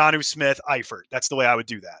Doyle, Jonnu Smith, Eifert. That's the way I would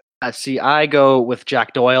do that. See, I go with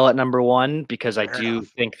Jack Doyle at number 1 because I do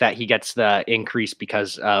think that he gets the increase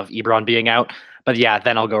because of Ebron being out. But yeah,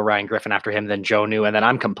 then I'll go Ryan Griffin after him, then Jonnu, and then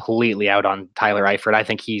I'm completely out on Tyler Eifert. I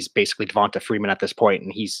think he's basically Devonta Freeman at this point,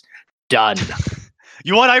 and he's done.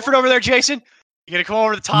 You want Eifert over there, Jason? You gonna come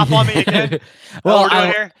over the top on me again? Well, what we're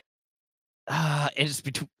doing here? It's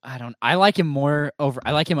between. I like him more over.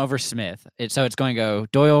 I like him over Smith. So it's going to go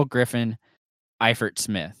Doyle, Griffin, Eifert,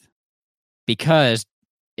 Smith, because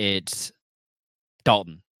it's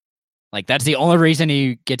Dalton. Like that's the only reason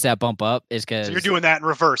he gets that bump up is because you're doing that in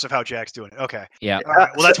reverse of how Jack's doing it. Okay. Yeah. All right.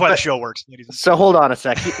 Well, that's why the show works. So hold on a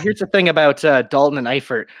sec. Here's the thing about Dalton and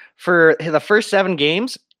Eifert. For the first 7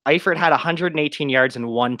 games, Eifert had 118 yards and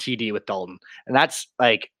 1 TD with Dalton, and that's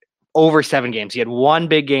like over 7 games. He had 1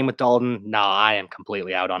 big game with Dalton. Nah, I am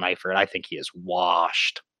completely out on Eifert. I think he is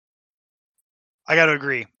washed. I got to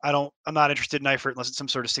agree. I'm not interested in Eifert unless it's some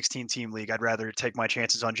sort of 16-team league. I'd rather take my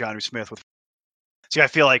chances on Jonnu Smith with. See, I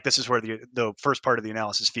feel like this is where the first part of the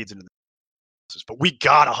analysis feeds into the analysis, but we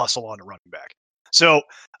gotta hustle on a running back. So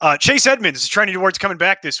Chase Edmonds is trending towards coming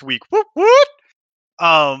back this week. Whoop,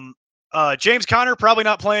 whoop. James Conner probably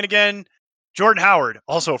not playing again. Jordan Howard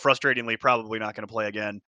also frustratingly probably not going to play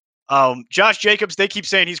again. Josh Jacobs, they keep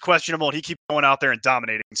saying he's questionable and he keeps going out there and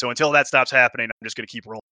dominating. So until that stops happening, I'm just going to keep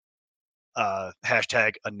rolling.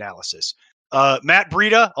 Hashtag analysis. Matt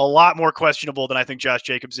Breida, a lot more questionable than I think Josh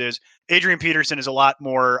Jacobs is. Adrian Peterson is a lot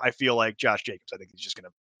more, I feel like, Josh Jacobs. I think he's just going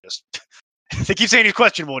to they keep saying he's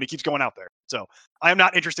questionable and he keeps going out there. So I am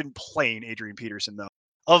not interested in playing Adrian Peterson, though.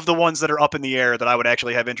 Of the ones that are up in the air that I would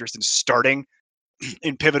actually have interest in starting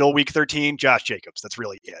in pivotal week 13, Josh Jacobs. That's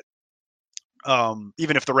really it.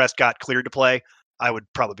 Even if the rest got cleared to play, I would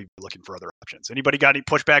probably be looking for other options. Anybody got any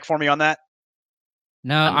pushback for me on that?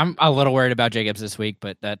 No, I'm a little worried about Jacobs this week,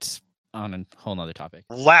 but that's on a whole nother topic.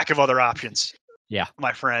 Lack of other options. Yeah,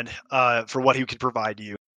 my friend, for what he could provide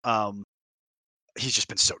you. He's just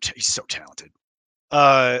been he's so talented.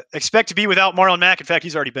 Expect to be without Marlon Mack. In fact,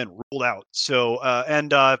 he's already been ruled out. So,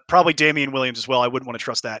 and probably Damian Williams as well. I wouldn't want to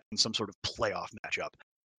trust that in some sort of playoff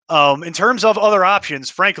matchup. In terms of other options,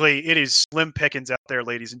 frankly, it is slim pickings out there,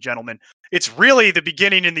 ladies and gentlemen. It's really the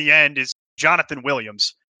beginning and the end is Jonathan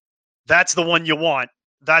Williams. That's the one you want.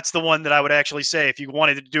 That's the one that I would actually say if you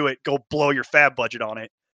wanted to do it, go blow your fab budget on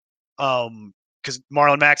it. Because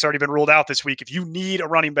Marlon Mack's already been ruled out this week. If you need a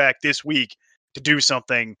running back this week to do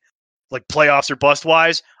something like playoffs or bust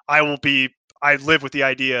wise, I live with the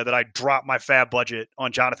idea that I'd drop my fab budget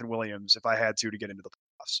on Jonathan Williams if I had to get into the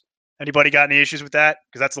playoffs. Anybody got any issues with that?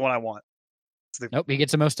 Because that's the one I want. Nope, he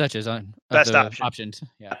gets the most touches on best options.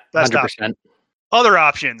 Yeah, best 100%. Option. Other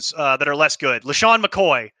options that are less good. LaShawn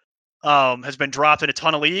McCoy has been dropped in a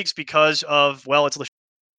ton of leagues because of, well, it's LaShawn.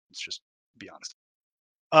 Let's just be honest.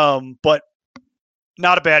 But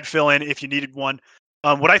not a bad fill-in if you needed one.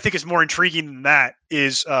 What I think is more intriguing than that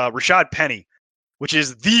is Rashad Penny, which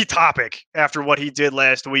is the topic after what he did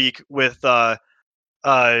last week with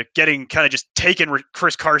getting kind of just taking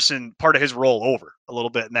Chris Carson part of his role over a little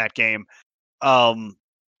bit in that game.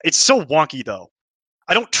 It's so wonky though.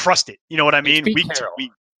 I don't trust it. You know what I mean? Pete Week to Carroll.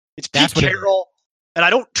 week. It's That's Pete what it is. Carroll, and I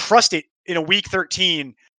don't trust it in a week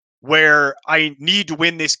 13 where I need to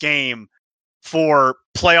win this game for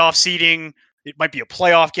playoff seeding. It might be a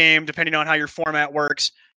playoff game depending on how your format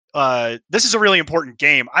works. This is a really important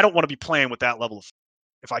game. I don't want to be playing with that level of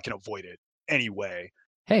if I can avoid it anyway.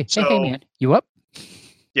 Hey, So- man, you up?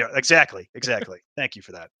 Yeah, exactly. Thank you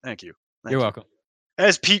for that. Thank you. You're welcome.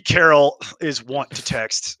 As Pete Carroll is wont to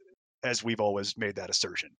text, as we've always made that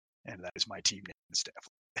assertion, and that is my team name and staff.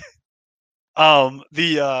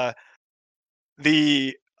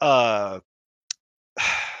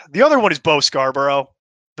 The other one is Bo Scarborough,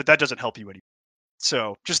 but that doesn't help you any.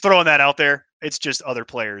 So just throwing that out there. It's just other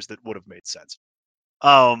players that would have made sense.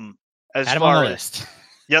 As Add him far on the as, list.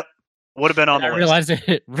 Yep, would have been on the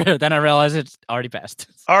list. Then I realized it's already passed.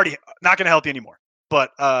 Already not going to help you anymore.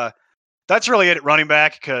 But that's really it at running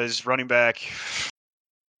back because running back.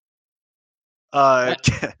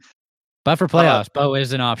 But for playoffs, Bo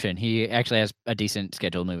is an option. He actually has a decent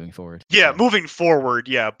schedule moving forward. Yeah, so. moving forward,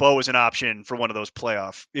 Bo is an option for one of those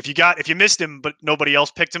playoff. If you missed him, but nobody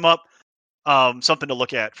else picked him up, something to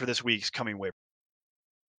look at for this week's coming waiver.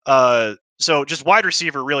 So just wide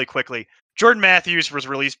receiver really quickly. Jordan Matthews was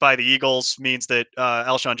released by the Eagles, means that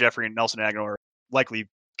Alshon Jeffrey and Nelson Aguilar are likely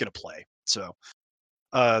going to play. So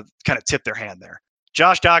kind of tip their hand there.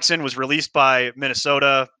 Josh Doxson was released by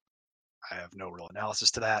Minnesota. I have no real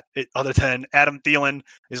analysis to that, other than Adam Thielen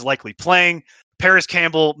is likely playing. Paris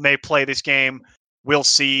Campbell may play this game. We'll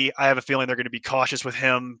see. I have a feeling they're going to be cautious with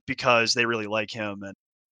him because they really like him and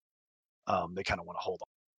they kind of want to hold on.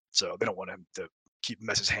 So they don't want him to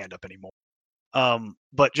mess his hand up anymore.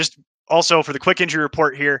 But just also for the quick injury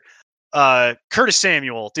report here, Curtis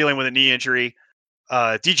Samuel dealing with a knee injury.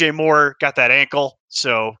 DJ Moore got that ankle,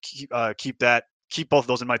 so keep both of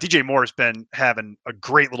those in mind. DJ Moore has been having a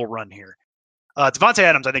great little run here. Devontae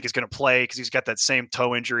Adams, I think, is going to play because he's got that same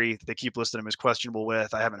toe injury that they keep listing him as questionable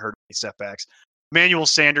with. I haven't heard any setbacks. Emmanuel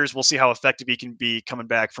Sanders, we'll see how effective he can be coming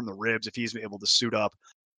back from the ribs if he's able to suit up.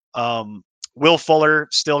 Will Fuller,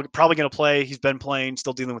 still probably going to play. He's been playing,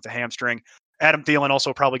 still dealing with the hamstring. Adam Thielen,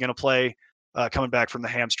 also probably going to play, coming back from the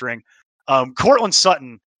hamstring. Cortland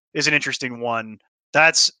Sutton is an interesting one.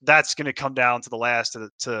 That's going to come down to the last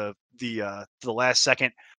to the last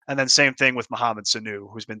second, and then same thing with Mohamed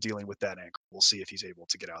Sanu, who's been dealing with that ankle. We'll see if he's able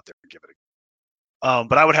to get out there and give it a go.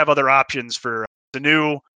 But I would have other options for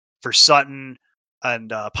Sanu, for Sutton,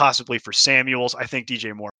 and possibly for Samuels. I think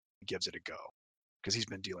DJ Moore gives it a go because he's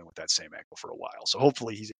been dealing with that same ankle for a while. So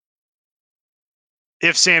hopefully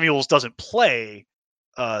if Samuels doesn't play,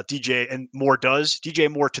 DJ Moore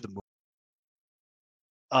to the moon.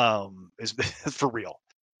 Is for real.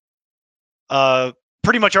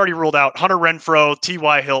 Pretty much already ruled out Hunter Renfrow,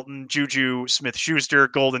 T.Y. Hilton, Juju Smith-Schuster,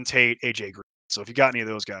 Golden Tate, A.J. Green. So if you got any of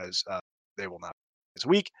those guys, they will not be this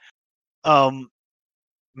week.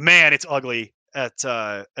 Man, it's ugly at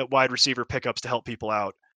wide receiver pickups to help people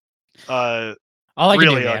out. All I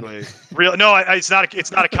really can do, ugly. No, it's not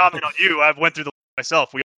a comment on you. I've went through the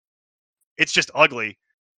myself. It's just ugly.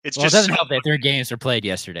 It doesn't help that 3 games were played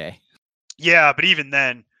yesterday. Yeah, but even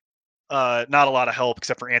then, not a lot of help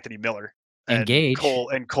except for Anthony Miller and Gage.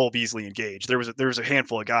 Cole Beasley and Gage. There was a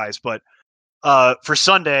handful of guys, but for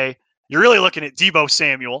Sunday, you're really looking at Deebo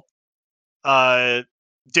Samuel,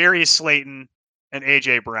 Darius Slayton, and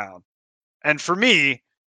AJ Brown. And for me,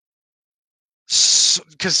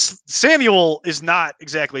 because Samuel is not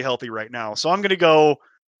exactly healthy right now, so I'm going to go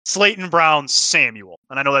Slayton, Brown, Samuel.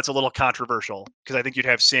 And I know that's a little controversial because I think you'd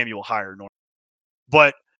have Samuel higher normally.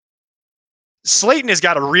 But Slayton has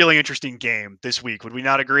got a really interesting game this week. Would we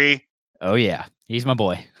not agree? Oh, yeah. He's my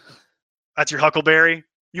boy. That's your Huckleberry?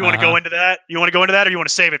 You want to go into that? You want to go into that or you want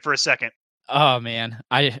to save it for a second? Oh, man.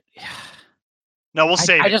 No, we'll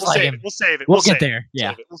save it. We'll save it. We'll get there.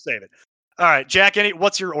 Yeah. We'll save it. All right, Jack,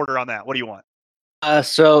 what's your order on that? What do you want?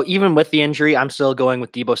 So even with the injury, I'm still going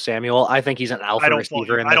with Deebo Samuel. I think he's an alpha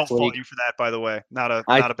receiver in this league. I don't fault you for that, by the way. Not a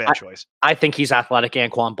bad choice. I think he's athletic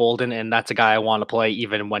Anquan Bolden, and that's a guy I want to play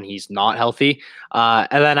even when he's not healthy. And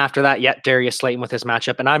then after that, Darius Slayton with his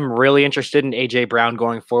matchup. And I'm really interested in A.J. Brown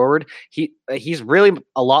going forward. He's really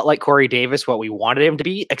a lot like Corey Davis, what we wanted him to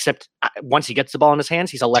be, except once he gets the ball in his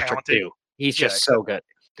hands, he's electric too. He's just so good.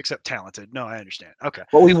 Except talented. No, I understand. Okay.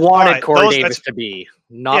 What we wanted Corey Davis to be,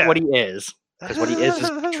 not what he is. Because what he is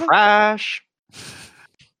trash.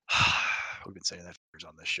 We've been saying that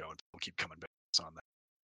on this show, and we'll keep coming back on that.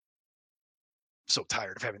 I'm so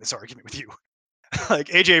tired of having this argument with you. Like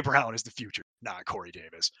AJ Brown is the future, not Corey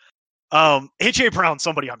Davis. AJ Brown,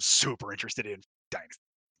 somebody I'm super interested in Dynasty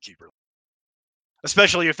Keeper,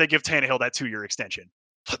 especially if they give Tannehill that 2-year extension.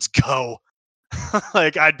 let's go.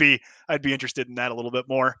 Like I'd be interested in that a little bit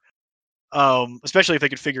more. Especially if they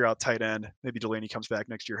could figure out tight end. Maybe Delaney comes back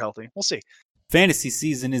next year healthy. We'll see. Fantasy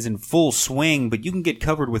season is in full swing, but you can get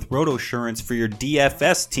covered with RotoSurance for your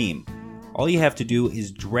DFS team. All you have to do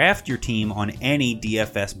is draft your team on any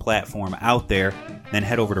DFS platform out there, then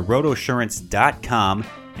head over to rotosurance.com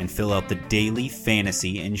and fill out the daily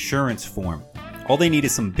fantasy insurance form. All they need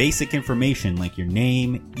is some basic information like your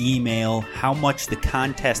name, email, how much the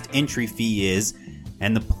contest entry fee is,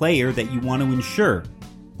 and the player that you want to insure.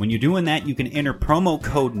 When you're doing that, you can enter promo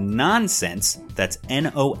code NONSENSE, that's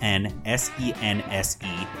NONSENSE,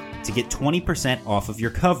 to get 20% off of your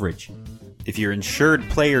coverage. If your insured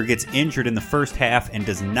player gets injured in the first half and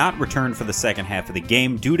does not return for the second half of the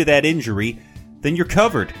game due to that injury, then you're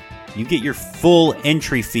covered. You get your full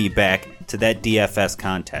entry fee back to that DFS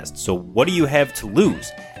contest. So what do you have to lose?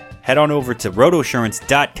 Head on over to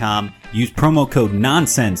rotosurance.com, use promo code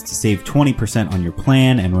NONSENSE to save 20% on your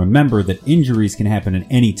plan, and remember that injuries can happen at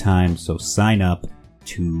any time, so sign up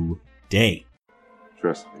today.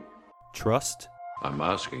 Trust me. Trust I'm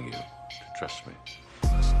asking you to trust me.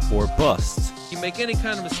 or bust. You make any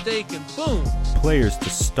kind of mistake and boom. Players to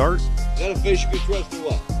start, Is that a face you can trust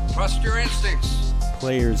or what? Trust your instincts.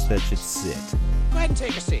 players that should sit. Go ahead and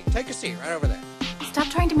take a seat. Take a seat right over there. Stop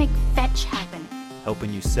trying to make fetch happen.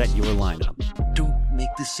 Helping you set your lineup Don't make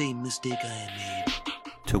the same mistake I had made.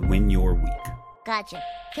 to win your week Gotcha.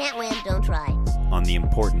 Can't win, don't try. on the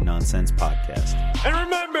Important Nonsense Podcast. And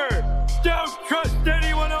remember, don't trust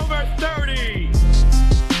anyone over 30!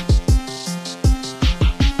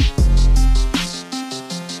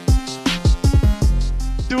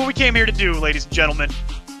 Do what we came here to do, ladies and gentlemen.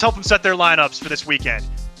 To help them set their lineups for this weekend.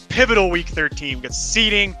 Pivotal week 13. We've got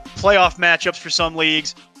seeding, playoff matchups for some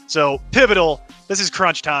leagues. So pivotal. This is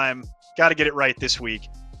crunch time. Got to get it right this week.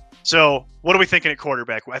 So what are we thinking at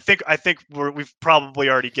quarterback? I think we've probably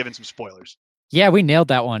already given some spoilers. Yeah, we nailed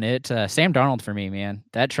that one. It's Sam Darnold for me, man.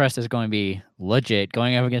 That trust is going to be legit.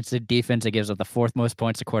 Going up against the defense that gives up the fourth most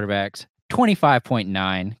points to quarterbacks,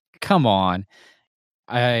 25.9. Come on.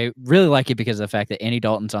 I really like it because of the fact that Andy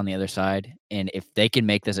Dalton's on the other side. And if they can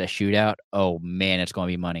make this a shootout, oh, man, it's going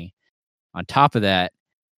to be money. On top of that,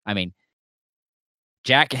 I mean,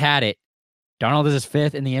 Jack had it. Darnold is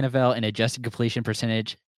fifth in the NFL in adjusted completion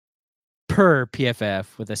percentage per PFF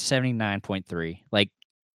with a 79.3. Like,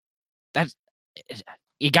 that's,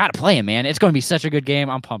 you got to play him, man. It's going to be such a good game.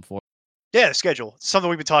 I'm pumped for it. Yeah, the schedule. It's something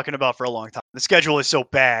we've been talking about for a long time. The schedule is so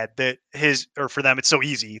bad that for them, it's so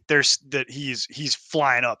easy. He's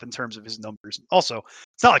flying up in terms of his numbers. Also,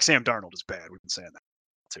 it's not like Sam Darnold is bad. We've been saying that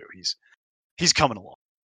too. He's coming along.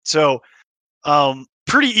 So,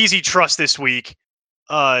 pretty easy trust this week.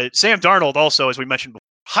 Sam Darnold also, as we mentioned before,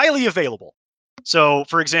 highly available. So,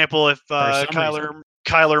 for example, if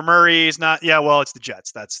Kyler Murray is not, it's the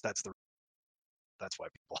Jets. That's why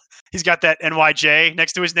he's got that NYJ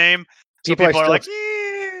next to his name. So people are like,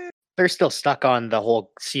 they're still stuck on the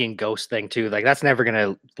whole seeing ghost thing too. Like that's never going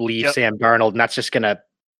to leave Sam Darnold, and that's just going to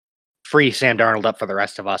free Sam Darnold up for the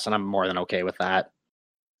rest of us. And I'm more than okay with that.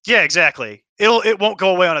 Yeah, exactly. It won't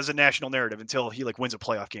go away on as a national narrative until he wins a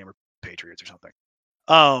playoff game or Patriots or something.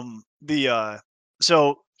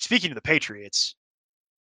 So speaking of the Patriots,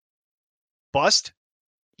 bust.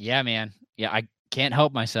 Yeah, man. Yeah, I can't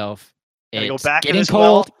help myself. It's getting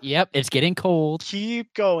cold. Yep, it's getting cold.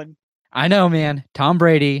 Keep going. I know, man. Tom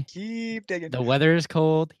Brady. Keep digging. The weather is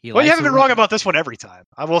cold. You haven't been wrong about this one every time.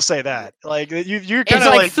 I will say that. Like you're kind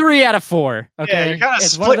of like 3 out of 4. Okay, yeah, you're kind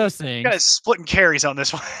of one of those things. Kind of splitting carries on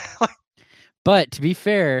this one. But to be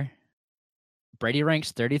fair, Brady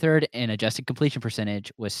ranks 33rd in adjusted completion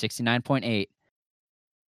percentage with 69.8,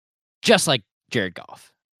 just like Jared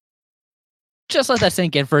Goff. Just let that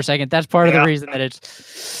sink in for a second. That's part of the reason that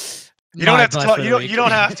it's. You don't have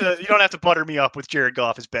to butter me up with Jared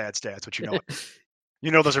Goff's bad stats, which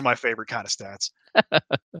you know those are my favorite kind of stats.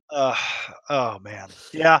 Oh man.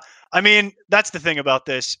 Yeah. I mean, that's the thing about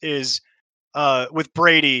this is with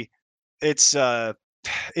Brady, it's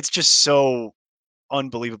just so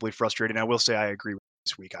unbelievably frustrating. I will say I agree with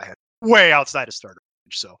this week. I had way outside of starter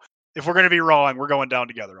range. So if we're going to be wrong, we're going down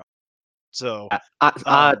together. So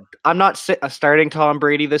I'm not starting Tom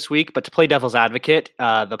Brady this week, but to play devil's advocate,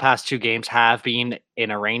 the past 2 games have been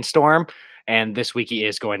in a rainstorm, and this week he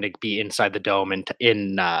is going to be inside the dome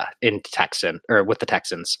in Texan or with the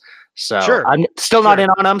Texans. So sure. I'm still not in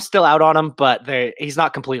on him, still out on him, but he's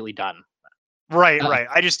not completely done. Right.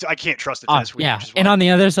 I can't trust it this week. Yeah, and on the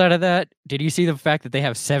other side of that, did you see the fact that they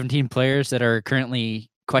have 17 players that are currently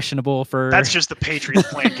questionable for? That's just the Patriots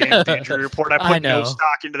playing game with the injury report. I put no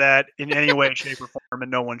stock into that in any way, shape, or form, and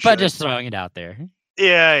no one should. But just throwing it out there.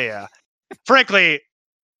 Yeah. Frankly,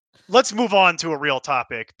 let's move on to a real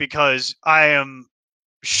topic because I am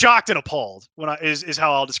shocked and appalled when is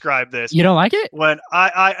how I'll describe this. You don't like it? When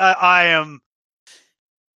I'm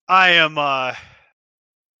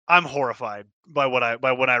horrified by when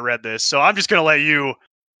I read this. So I'm just gonna let you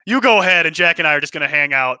go ahead, and Jack and I are just gonna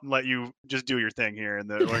hang out and let you just do your thing here, and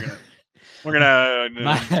then we're gonna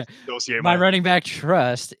negotiate. My running back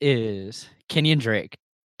trust is Kenyon Drake.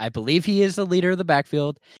 I believe he is the leader of the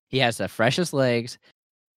backfield. He has the freshest legs,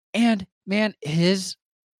 and man, his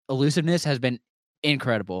elusiveness has been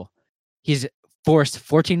incredible. He's forced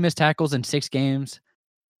 14 missed tackles in 6 games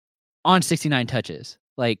on 69 touches.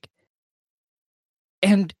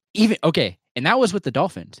 And that was with the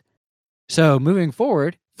Dolphins. So moving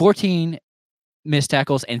forward, 14 missed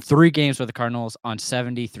tackles and 3 games with the Cardinals on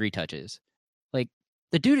 73 touches.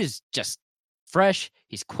 The dude is just fresh.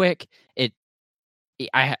 He's quick.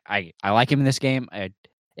 I like him in this game.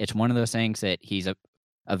 It's one of those things that he's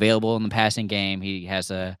available in the passing game. He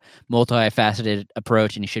has a multifaceted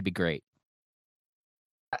approach, and he should be great.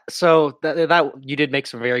 So that you did make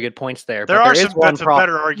some very good points there. That's a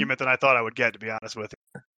better argument than I thought I would get, to be honest with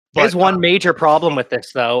you. There's one major problem with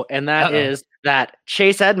this, though, and that is that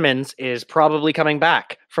Chase Edmonds is probably coming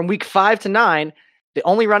back. From week 5 to 9, the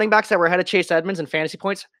only running backs that were ahead of Chase Edmonds in fantasy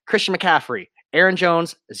points, Christian McCaffrey, Aaron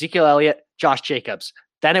Jones, Ezekiel Elliott, Josh Jacobs.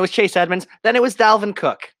 Then it was Chase Edmonds. Then it was Dalvin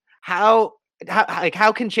Cook. How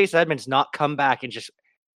can Chase Edmonds not come back and just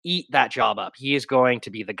eat that job up? He is going to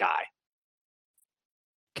be the guy.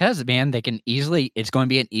 Because, man, it's going to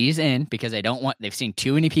be an ease in because they've seen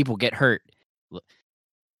too many people get hurt.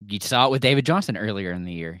 You saw it with David Johnson earlier in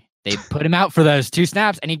the year. They put him out for those 2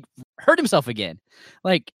 snaps and he hurt himself again.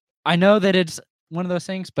 I know that it's one of those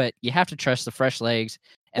things, but you have to trust the fresh legs,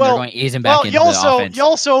 and they're going to ease him back into the offense. You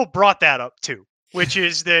also brought that up too, which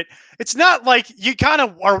is that it's not like you kind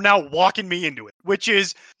of are now walking me into it, which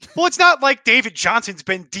is, it's not like David Johnson's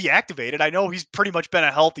been deactivated. I know he's pretty much been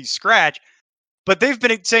a healthy scratch, but they've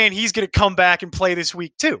been saying he's going to come back and play this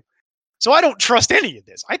week too. So I don't trust any of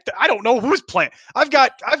this. I don't know who's playing. I've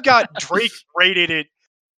got Drake rated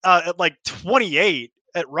at like 28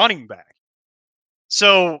 at running back.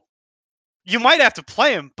 So you might have to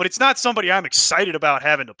play him, but it's not somebody I'm excited about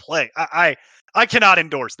having to play. I cannot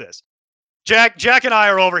endorse this. Jack and I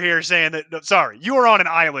are over here saying that, sorry, you are on an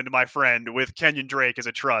island, my friend, with Kenyon Drake as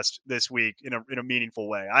a trust this week in a meaningful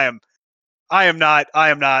way. I am not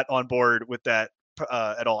on board with that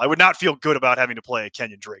at all. I would not feel good about having to play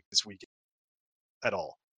Kenyon Drake this week at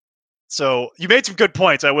all. So you made some good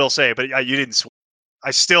points, I will say, but you didn't swing.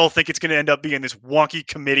 I still think it's going to end up being this wonky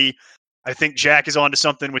committee. I think Jack is onto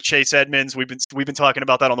something with Chase Edmonds. We've been talking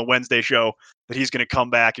about that on the Wednesday show, that he's going to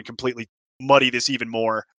come back and completely muddy this even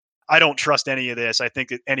more. I don't trust any of this. I think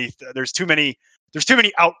that there's too many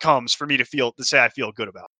outcomes for me to say I feel good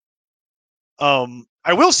about.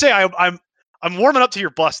 I will say I'm warming up to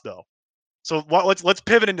your bust though. So let's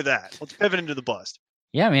pivot into that. Let's pivot into the bust.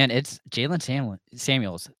 Yeah, man, it's Jaylen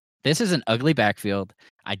Samuels. This is an ugly backfield.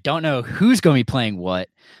 I don't know who's going to be playing what.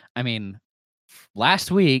 I mean,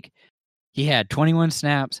 last week he had 21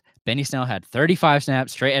 snaps. Benny Snell had 35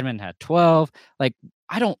 snaps. Trey Edmonds had 12.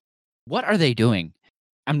 What are they doing?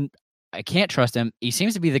 I can't trust him. He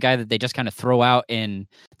seems to be the guy that they just kind of throw out and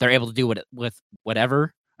they're able to do with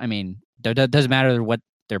whatever. I mean, it doesn't matter what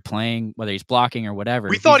they're playing, whether he's blocking or whatever.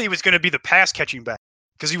 We thought he was going to be the pass catching back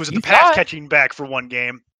because he was the pass catching back for one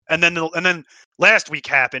game, and then last week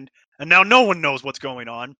happened, and now no one knows what's going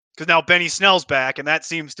on because now Benny Snell's back, and that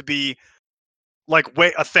seems to be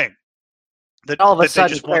a thing. That all of a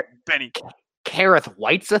sudden, just want Benny. Kareth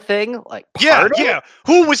White's a thing? Yeah.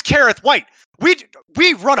 Who was Kareth White?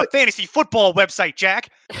 We run a fantasy football website, Jack,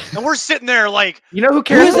 and we're sitting there you know who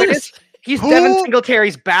Kareth White is? He's Devin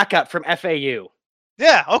Singletary's backup from FAU.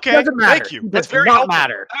 Yeah, okay. Doesn't matter. Thank you. That's very helpful.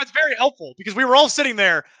 That's very helpful because we were all sitting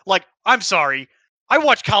there I'm sorry. I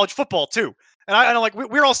watch college football too. And I'm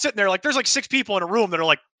we're all sitting there there's 6 people in a room that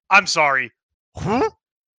are I'm sorry. Who?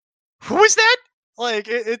 Who is that?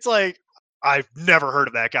 It's I've never heard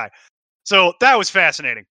of that guy. So that was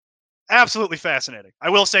fascinating. Absolutely fascinating. I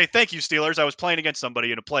will say thank you, Steelers. I was playing against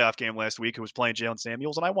somebody in a playoff game last week who was playing Jaylen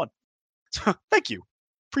Samuels, and I won. Thank you.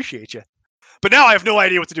 Appreciate you. But now I have no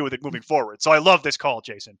idea what to do with it moving forward. So I love this call,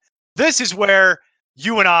 Jason. This is where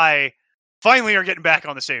you and I finally are getting back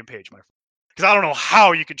on the same page, my friend. Because I don't know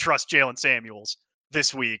how you could trust Jaylen Samuels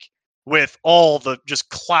this week with all the just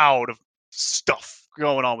cloud of stuff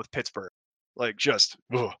going on with Pittsburgh.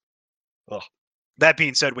 Ugh. That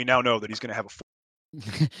being said, we now know that he's going to have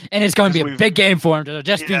And it's going to be a We've- big game for him, so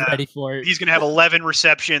just be Yeah. ready for it. He's going to have 11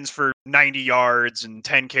 receptions for 90 yards and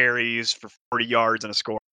 10 carries for 40 yards and a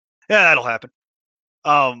score. Yeah, that'll happen.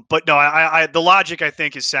 But no, I the logic I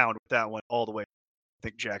think is sound with that one all the way. I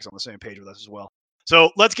think Jack's on the same page with us as well.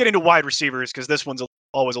 So let's get into wide receivers because this one's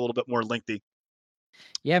always a little bit more lengthy.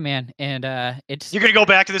 Yeah, man. And it's You're going to go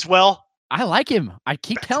back to this well? I like him. I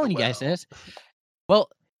keep Back to the telling you guys well. this. Well,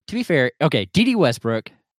 to be fair, okay, D.D. Westbrook,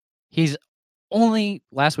 he's only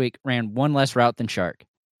last week ran one less route than Shark.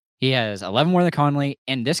 He has 11 more than Conley,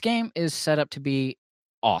 and this game is set up to be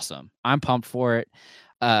awesome. I'm pumped for it.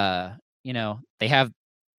 They have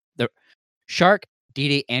the Shark,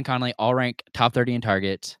 D.D., and Conley all rank top 30 in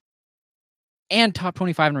targets and top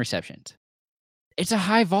 25 in receptions. It's a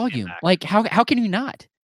high volume. back. Like, how can you not?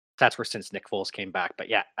 That's where since Nick Foles came back. But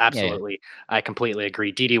yeah, absolutely. I completely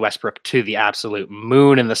agree. D.D. Westbrook to the absolute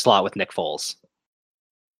moon in the slot with Nick Foles.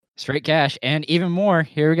 Straight cash, and even more.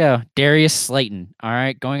 Here we go. Darius Slayton. All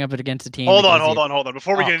right, going up against the team. Hold that on, gives hold you- on, hold on.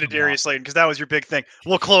 Before we Oh, get into come Darius Slayton, because that was your big thing,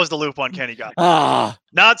 we'll close the loop on Kenny Golladay. Ah,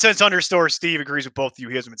 Nonsense underscore Steve agrees with both of you.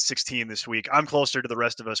 He has him at 16 this week. I'm closer to the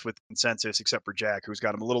rest of us with consensus, except for Jack, who's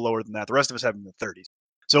got him a little lower than that. The rest of us have him in the 30s.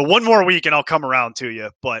 So one more week, and I'll come around to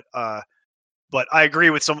you. But I agree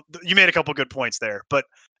with some. You made a couple good points there. But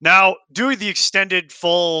now do the extended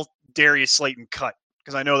full Darius Slayton cut,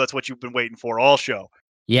 because I know that's what you've been waiting for all show.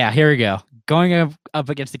 yeah, here we go. Going up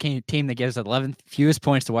against the team that gives 11th fewest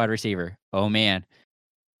points to wide receiver. Oh, man.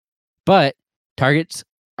 But targets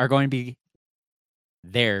are going to be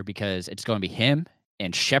there because it's going to be him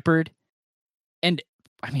and Shepard. And,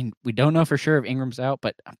 I mean, we don't know for sure if Ingram's out,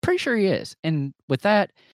 but I'm pretty sure he is. And with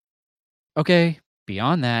that, okay,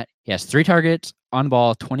 beyond that, he has 3 targets on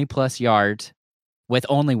ball, 20-plus yards with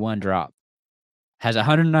only 1 drop. Has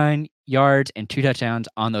 109 yards and 2 touchdowns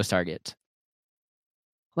on those targets.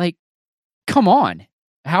 Like, come on.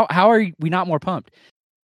 How are we not more pumped?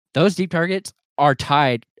 Those deep targets are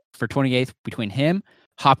tied for 28th between him,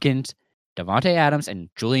 Hopkins, Devontae Adams, and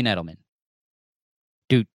Julian Edelman.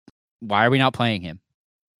 Dude, why are we not playing him?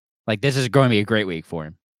 Like, this is going to be a great week for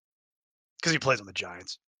him. Because he plays on the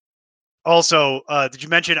Giants. Also, did you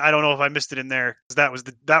mention? I don't know if I missed it in there. 'Cause that was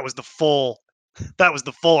the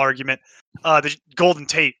full argument. The Golden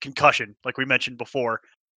Tate concussion, like we mentioned before,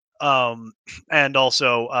 and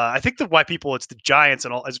also I think why people it's the Giants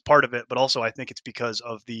and all as part of it, but also I think it's because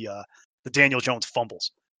of the Daniel Jones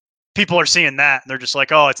fumbles. People are seeing that and they're just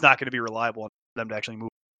like, oh, it's not going to be reliable for them to actually move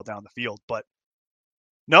down the field. But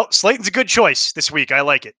no, Slayton's a good choice this week. I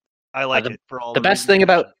like it. I like it for all The best thing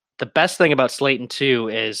about Slayton too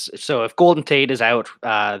is so if Golden Tate is out,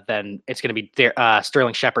 then it's going to be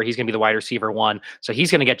Sterling Shepard. He's going to be the wide receiver 1, so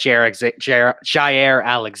he's going to get Jair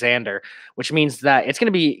Alexander, which means that it's going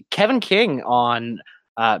to be Kevin King on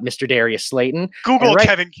Mr. Darius Slayton. Google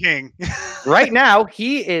Kevin King. Right now,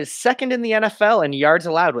 he is second in the NFL in yards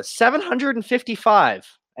allowed with 755,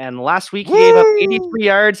 and last week he gave up 83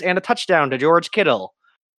 yards and a touchdown to George Kittle.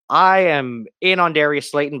 I am in on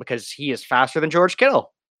Darius Slayton because he is faster than George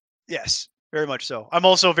Kittle. Yes, very much so. I'm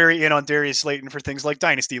also very in on Darius Slayton for things like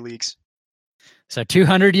dynasty leagues. So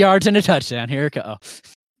 200 yards and a touchdown. Here it goes.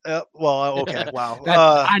 Okay, wow.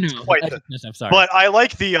 I know. I'm sorry, but I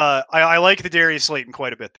like the I like the Darius Slayton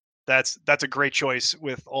quite a bit. That's a great choice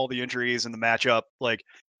with all the injuries and the matchup. Like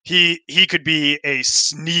he could be a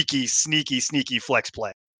sneaky flex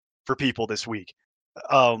play for people this week.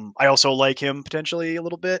 I also like him potentially a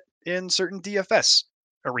little bit in certain DFS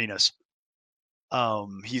arenas.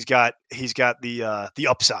 He's got the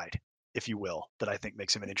upside, if you will, that I think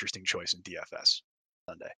makes him an interesting choice in DFS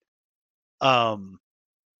Sunday.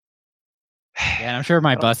 Yeah, and I'm sure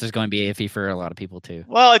my bust is going to be iffy for a lot of people too.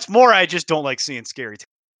 Well, it's more I just don't like seeing scary.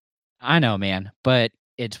 I know, man, but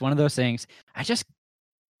it's one of those things.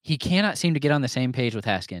 He cannot seem to get on the same page with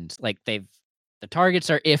Haskins. Like the targets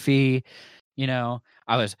are iffy. You know,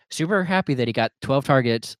 I was super happy that he got 12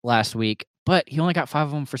 targets last week, but he only got 5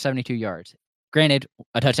 of them for 72 yards. Granted,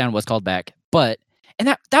 a touchdown was called back, but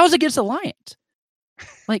that was against the Lions.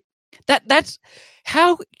 Like that's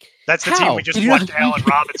how. That's the team we just watched Allen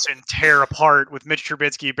Robinson tear apart with Mitch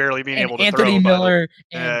Trubisky barely being able to Anthony throw. Miller.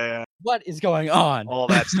 And what is going on? All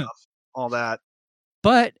that stuff. All that.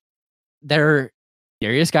 But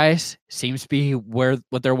Darius guys seems to be what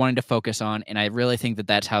they're wanting to focus on, and I really think that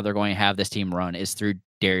that's how they're going to have this team run is through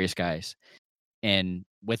Darius guys. And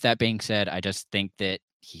with that being said, I just think that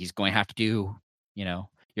he's going to have to do,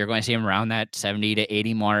 you're going to see him around that 70 to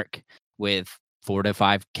 80 mark with 4 to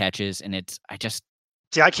 5 catches, and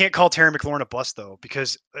See, I can't call Terry McLaurin a bust though,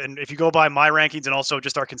 because if you go by my rankings and also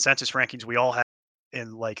just our consensus rankings, we all have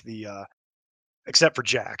in like the except for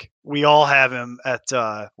Jack. We all have him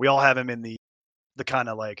in the kind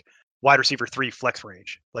of like wide receiver 3 flex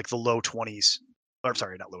range, like the low 20s. I'm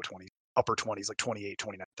sorry, not low 20s, upper 20s, like 28,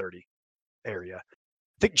 29, 30 area.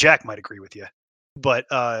 I think Jack might agree with you. But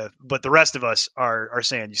the rest of us are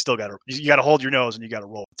saying you still gotta hold your nose and you gotta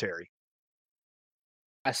roll with Terry.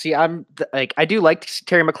 I see. I do like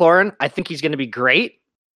Terry McLaurin. I think he's going to be great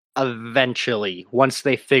eventually once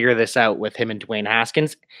they figure this out with him and Dwayne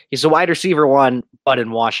Haskins. He's a wide receiver 1, but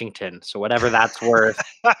in Washington. So whatever that's worth,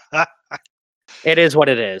 it is what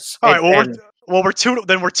it is. All right. Well, we're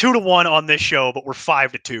 2-1 on this show, but we're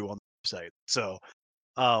 5-2 on the website. So,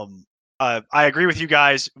 I agree with you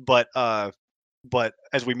guys, but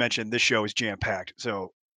as we mentioned, this show is jam packed.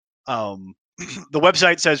 So, the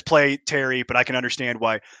website says play Terry, but I can understand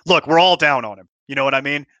why. Look, we're all down on him. You know what I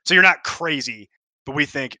mean? So you're not crazy, but we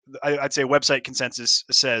think I'd say website consensus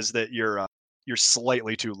says that you're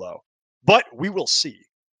slightly too low. But we will see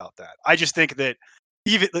about that. I just think that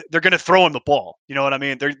even they're going to throw him the ball. You know what I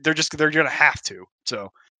mean? They're going to have to.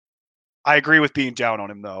 So I agree with being down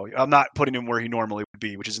on him, though. I'm not putting him where he normally would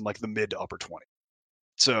be, which is in like the mid to upper 20.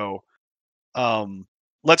 So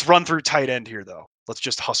let's run through tight end here, though. Let's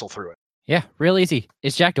just hustle through it. Yeah, real easy.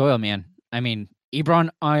 It's Jack Doyle, man. I mean, Ebron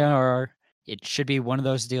IR, it should be one of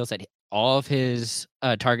those deals that all of his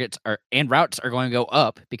targets and routes are going to go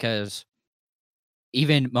up because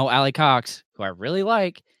even Mo Alley Cox, who I really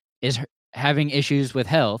like, is having issues with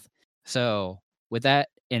health. So with that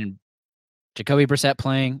and Jacoby Brissett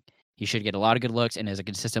playing, he should get a lot of good looks and is a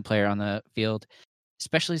consistent player on the field,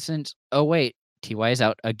 especially since, T.Y. is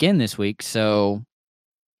out again this week. So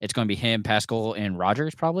it's going to be him, Pascal, and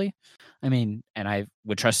Rogers probably. I mean, and I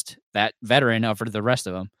would trust that veteran over the rest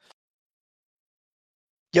of them.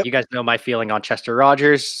 Yep. You guys know my feeling on Chester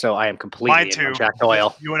Rogers, so I am completely in on Jack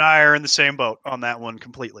Doyle. You and I are in the same boat on that one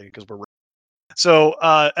completely because we're so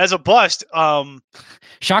as a bust.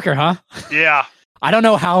 Shocker, huh? Yeah. I don't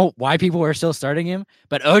know why people are still starting him,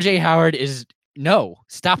 but OJ Howard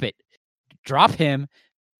stop it. Drop him,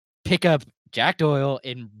 pick up Jack Doyle,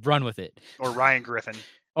 and run with it. Or Ryan Griffin.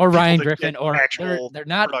 Or Ryan Griffin, or they're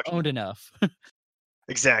not production. Owned enough.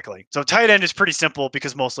 Exactly. So tight end is pretty simple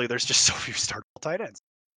because mostly there's just so few startable tight ends.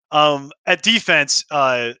 At defense,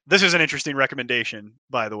 this is an interesting recommendation,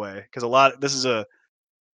 by the way, because this is a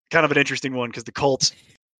kind of an interesting one because the Colts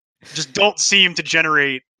just don't seem to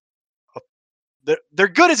generate. They're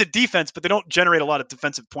good as a defense, but they don't generate a lot of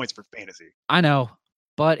defensive points for fantasy. I know,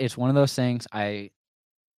 but it's one of those things.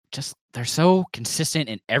 They're so consistent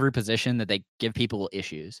in every position that they give people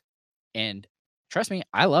issues. And trust me,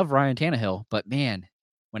 I love Ryan Tannehill, but man,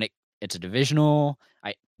 when it's a divisional,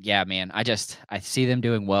 I see them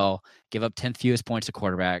doing well, give up 10th fewest points to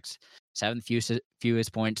quarterbacks, 7th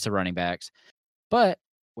fewest points to running backs. But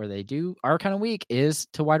where they are kind of weak is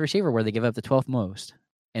to wide receiver, where they give up the 12th most.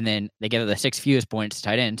 And then they give up the 6th fewest points to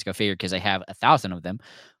tight ends, go figure, because they have 1,000 of them.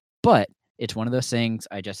 But it's one of those things,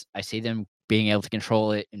 I see them being able to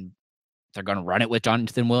control it, and they're going to run it with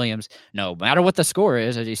Jonathan Williams, no matter what the score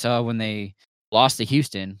is, as you saw when they lost to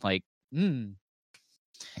Houston.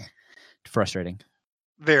 Frustrating.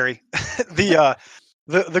 Very.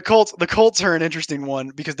 The Colts are an interesting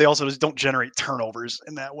one because they also just don't generate turnovers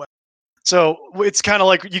in that way. So it's kind of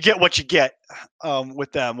like you get what you get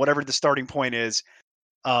with them. Whatever the starting point is,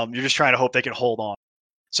 you're just trying to hope they can hold on.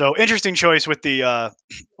 So interesting choice with the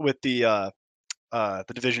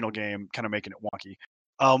divisional game, kind of making it wonky.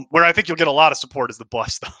 Where I think you'll get a lot of support is the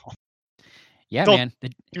bust, though. Yeah, man.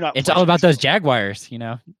 It's all about those Jaguars,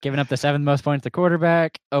 giving up the 7th most points to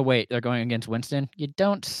quarterback. Oh, wait, they're going against Winston? You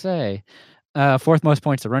don't say. 4th most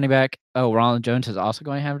points to running back. Oh, Ronald Jones is also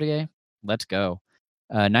going to have a game? Let's go.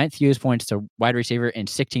 9th fewest points to wide receiver and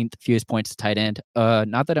 16th fewest points to tight end.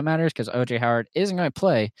 Not that it matters because OJ Howard isn't going to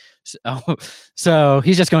play. So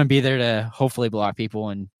he's just going to be there to hopefully block people,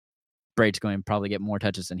 and Braid's going to probably get more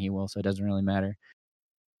touches than he will, so it doesn't really matter.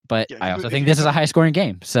 But yeah, I also think this is a high-scoring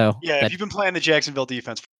game. So yeah, if you've been playing the Jacksonville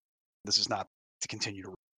defense, this is not to continue to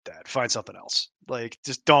read that. Find something else.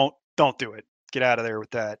 Just don't do it. Get out of there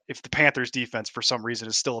with that. If the Panthers defense for some reason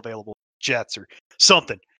is still available, Jets or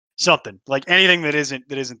something like anything that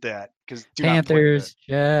isn't that. Because Panthers,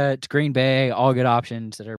 Jets, Green Bay, all good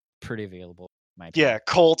options that are pretty available. Yeah,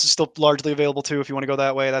 Colts is still largely available too. If you want to go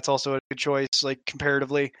that way, that's also a good choice,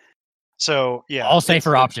 comparatively. So yeah, all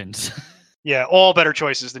safer options. Yeah, all better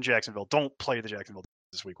choices than Jacksonville. Don't play the Jacksonville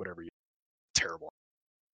this week, whatever you do. Terrible.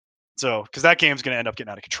 So, because that game's going to end up getting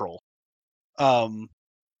out of control.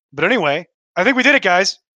 But anyway, I think we did it,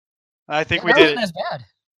 guys. I think we did it. As bad.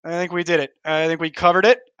 I think we did it. I think we covered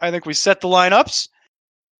it. I think we set the lineups.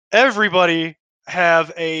 Everybody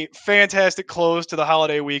have a fantastic close to the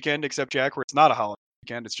holiday weekend, except Jack, where it's not a holiday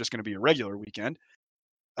weekend. It's just going to be a regular weekend.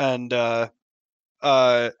 And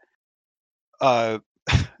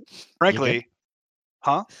frankly,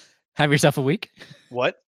 huh? Have yourself a week?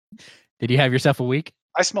 What? Did you have yourself a week?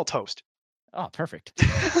 I smell toast. Oh, perfect.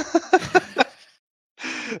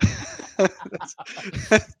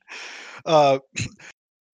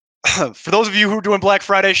 For those of you who are doing Black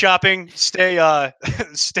Friday shopping, stay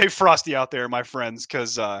stay frosty out there, my friends,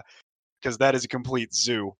 because that is a complete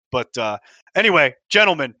zoo. But anyway,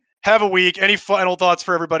 gentlemen, have a week. Any final thoughts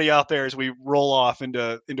for everybody out there as we roll off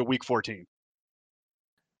into week 14?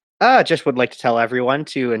 Just would like to tell everyone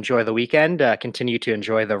to enjoy the weekend, continue to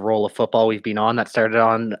enjoy the roll of football we've been on that started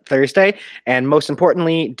on Thursday, and most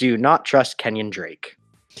importantly, do not trust Kenyon Drake.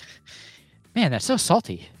 Man, that's so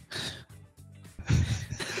salty.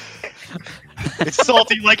 It's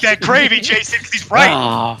salty like that gravy, Jason, because he's right.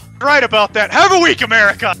 Oh. Right about that. Have a week,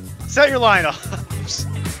 America. Set your lineups.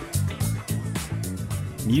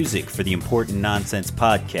 Music for the Important Nonsense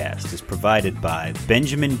podcast is provided by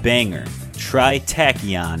Benjamin Banger,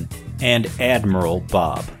 Tritachyon, and Admiral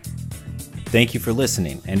Bob. Thank you for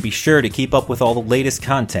listening, and be sure to keep up with all the latest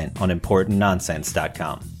content on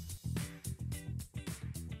ImportantNonsense.com.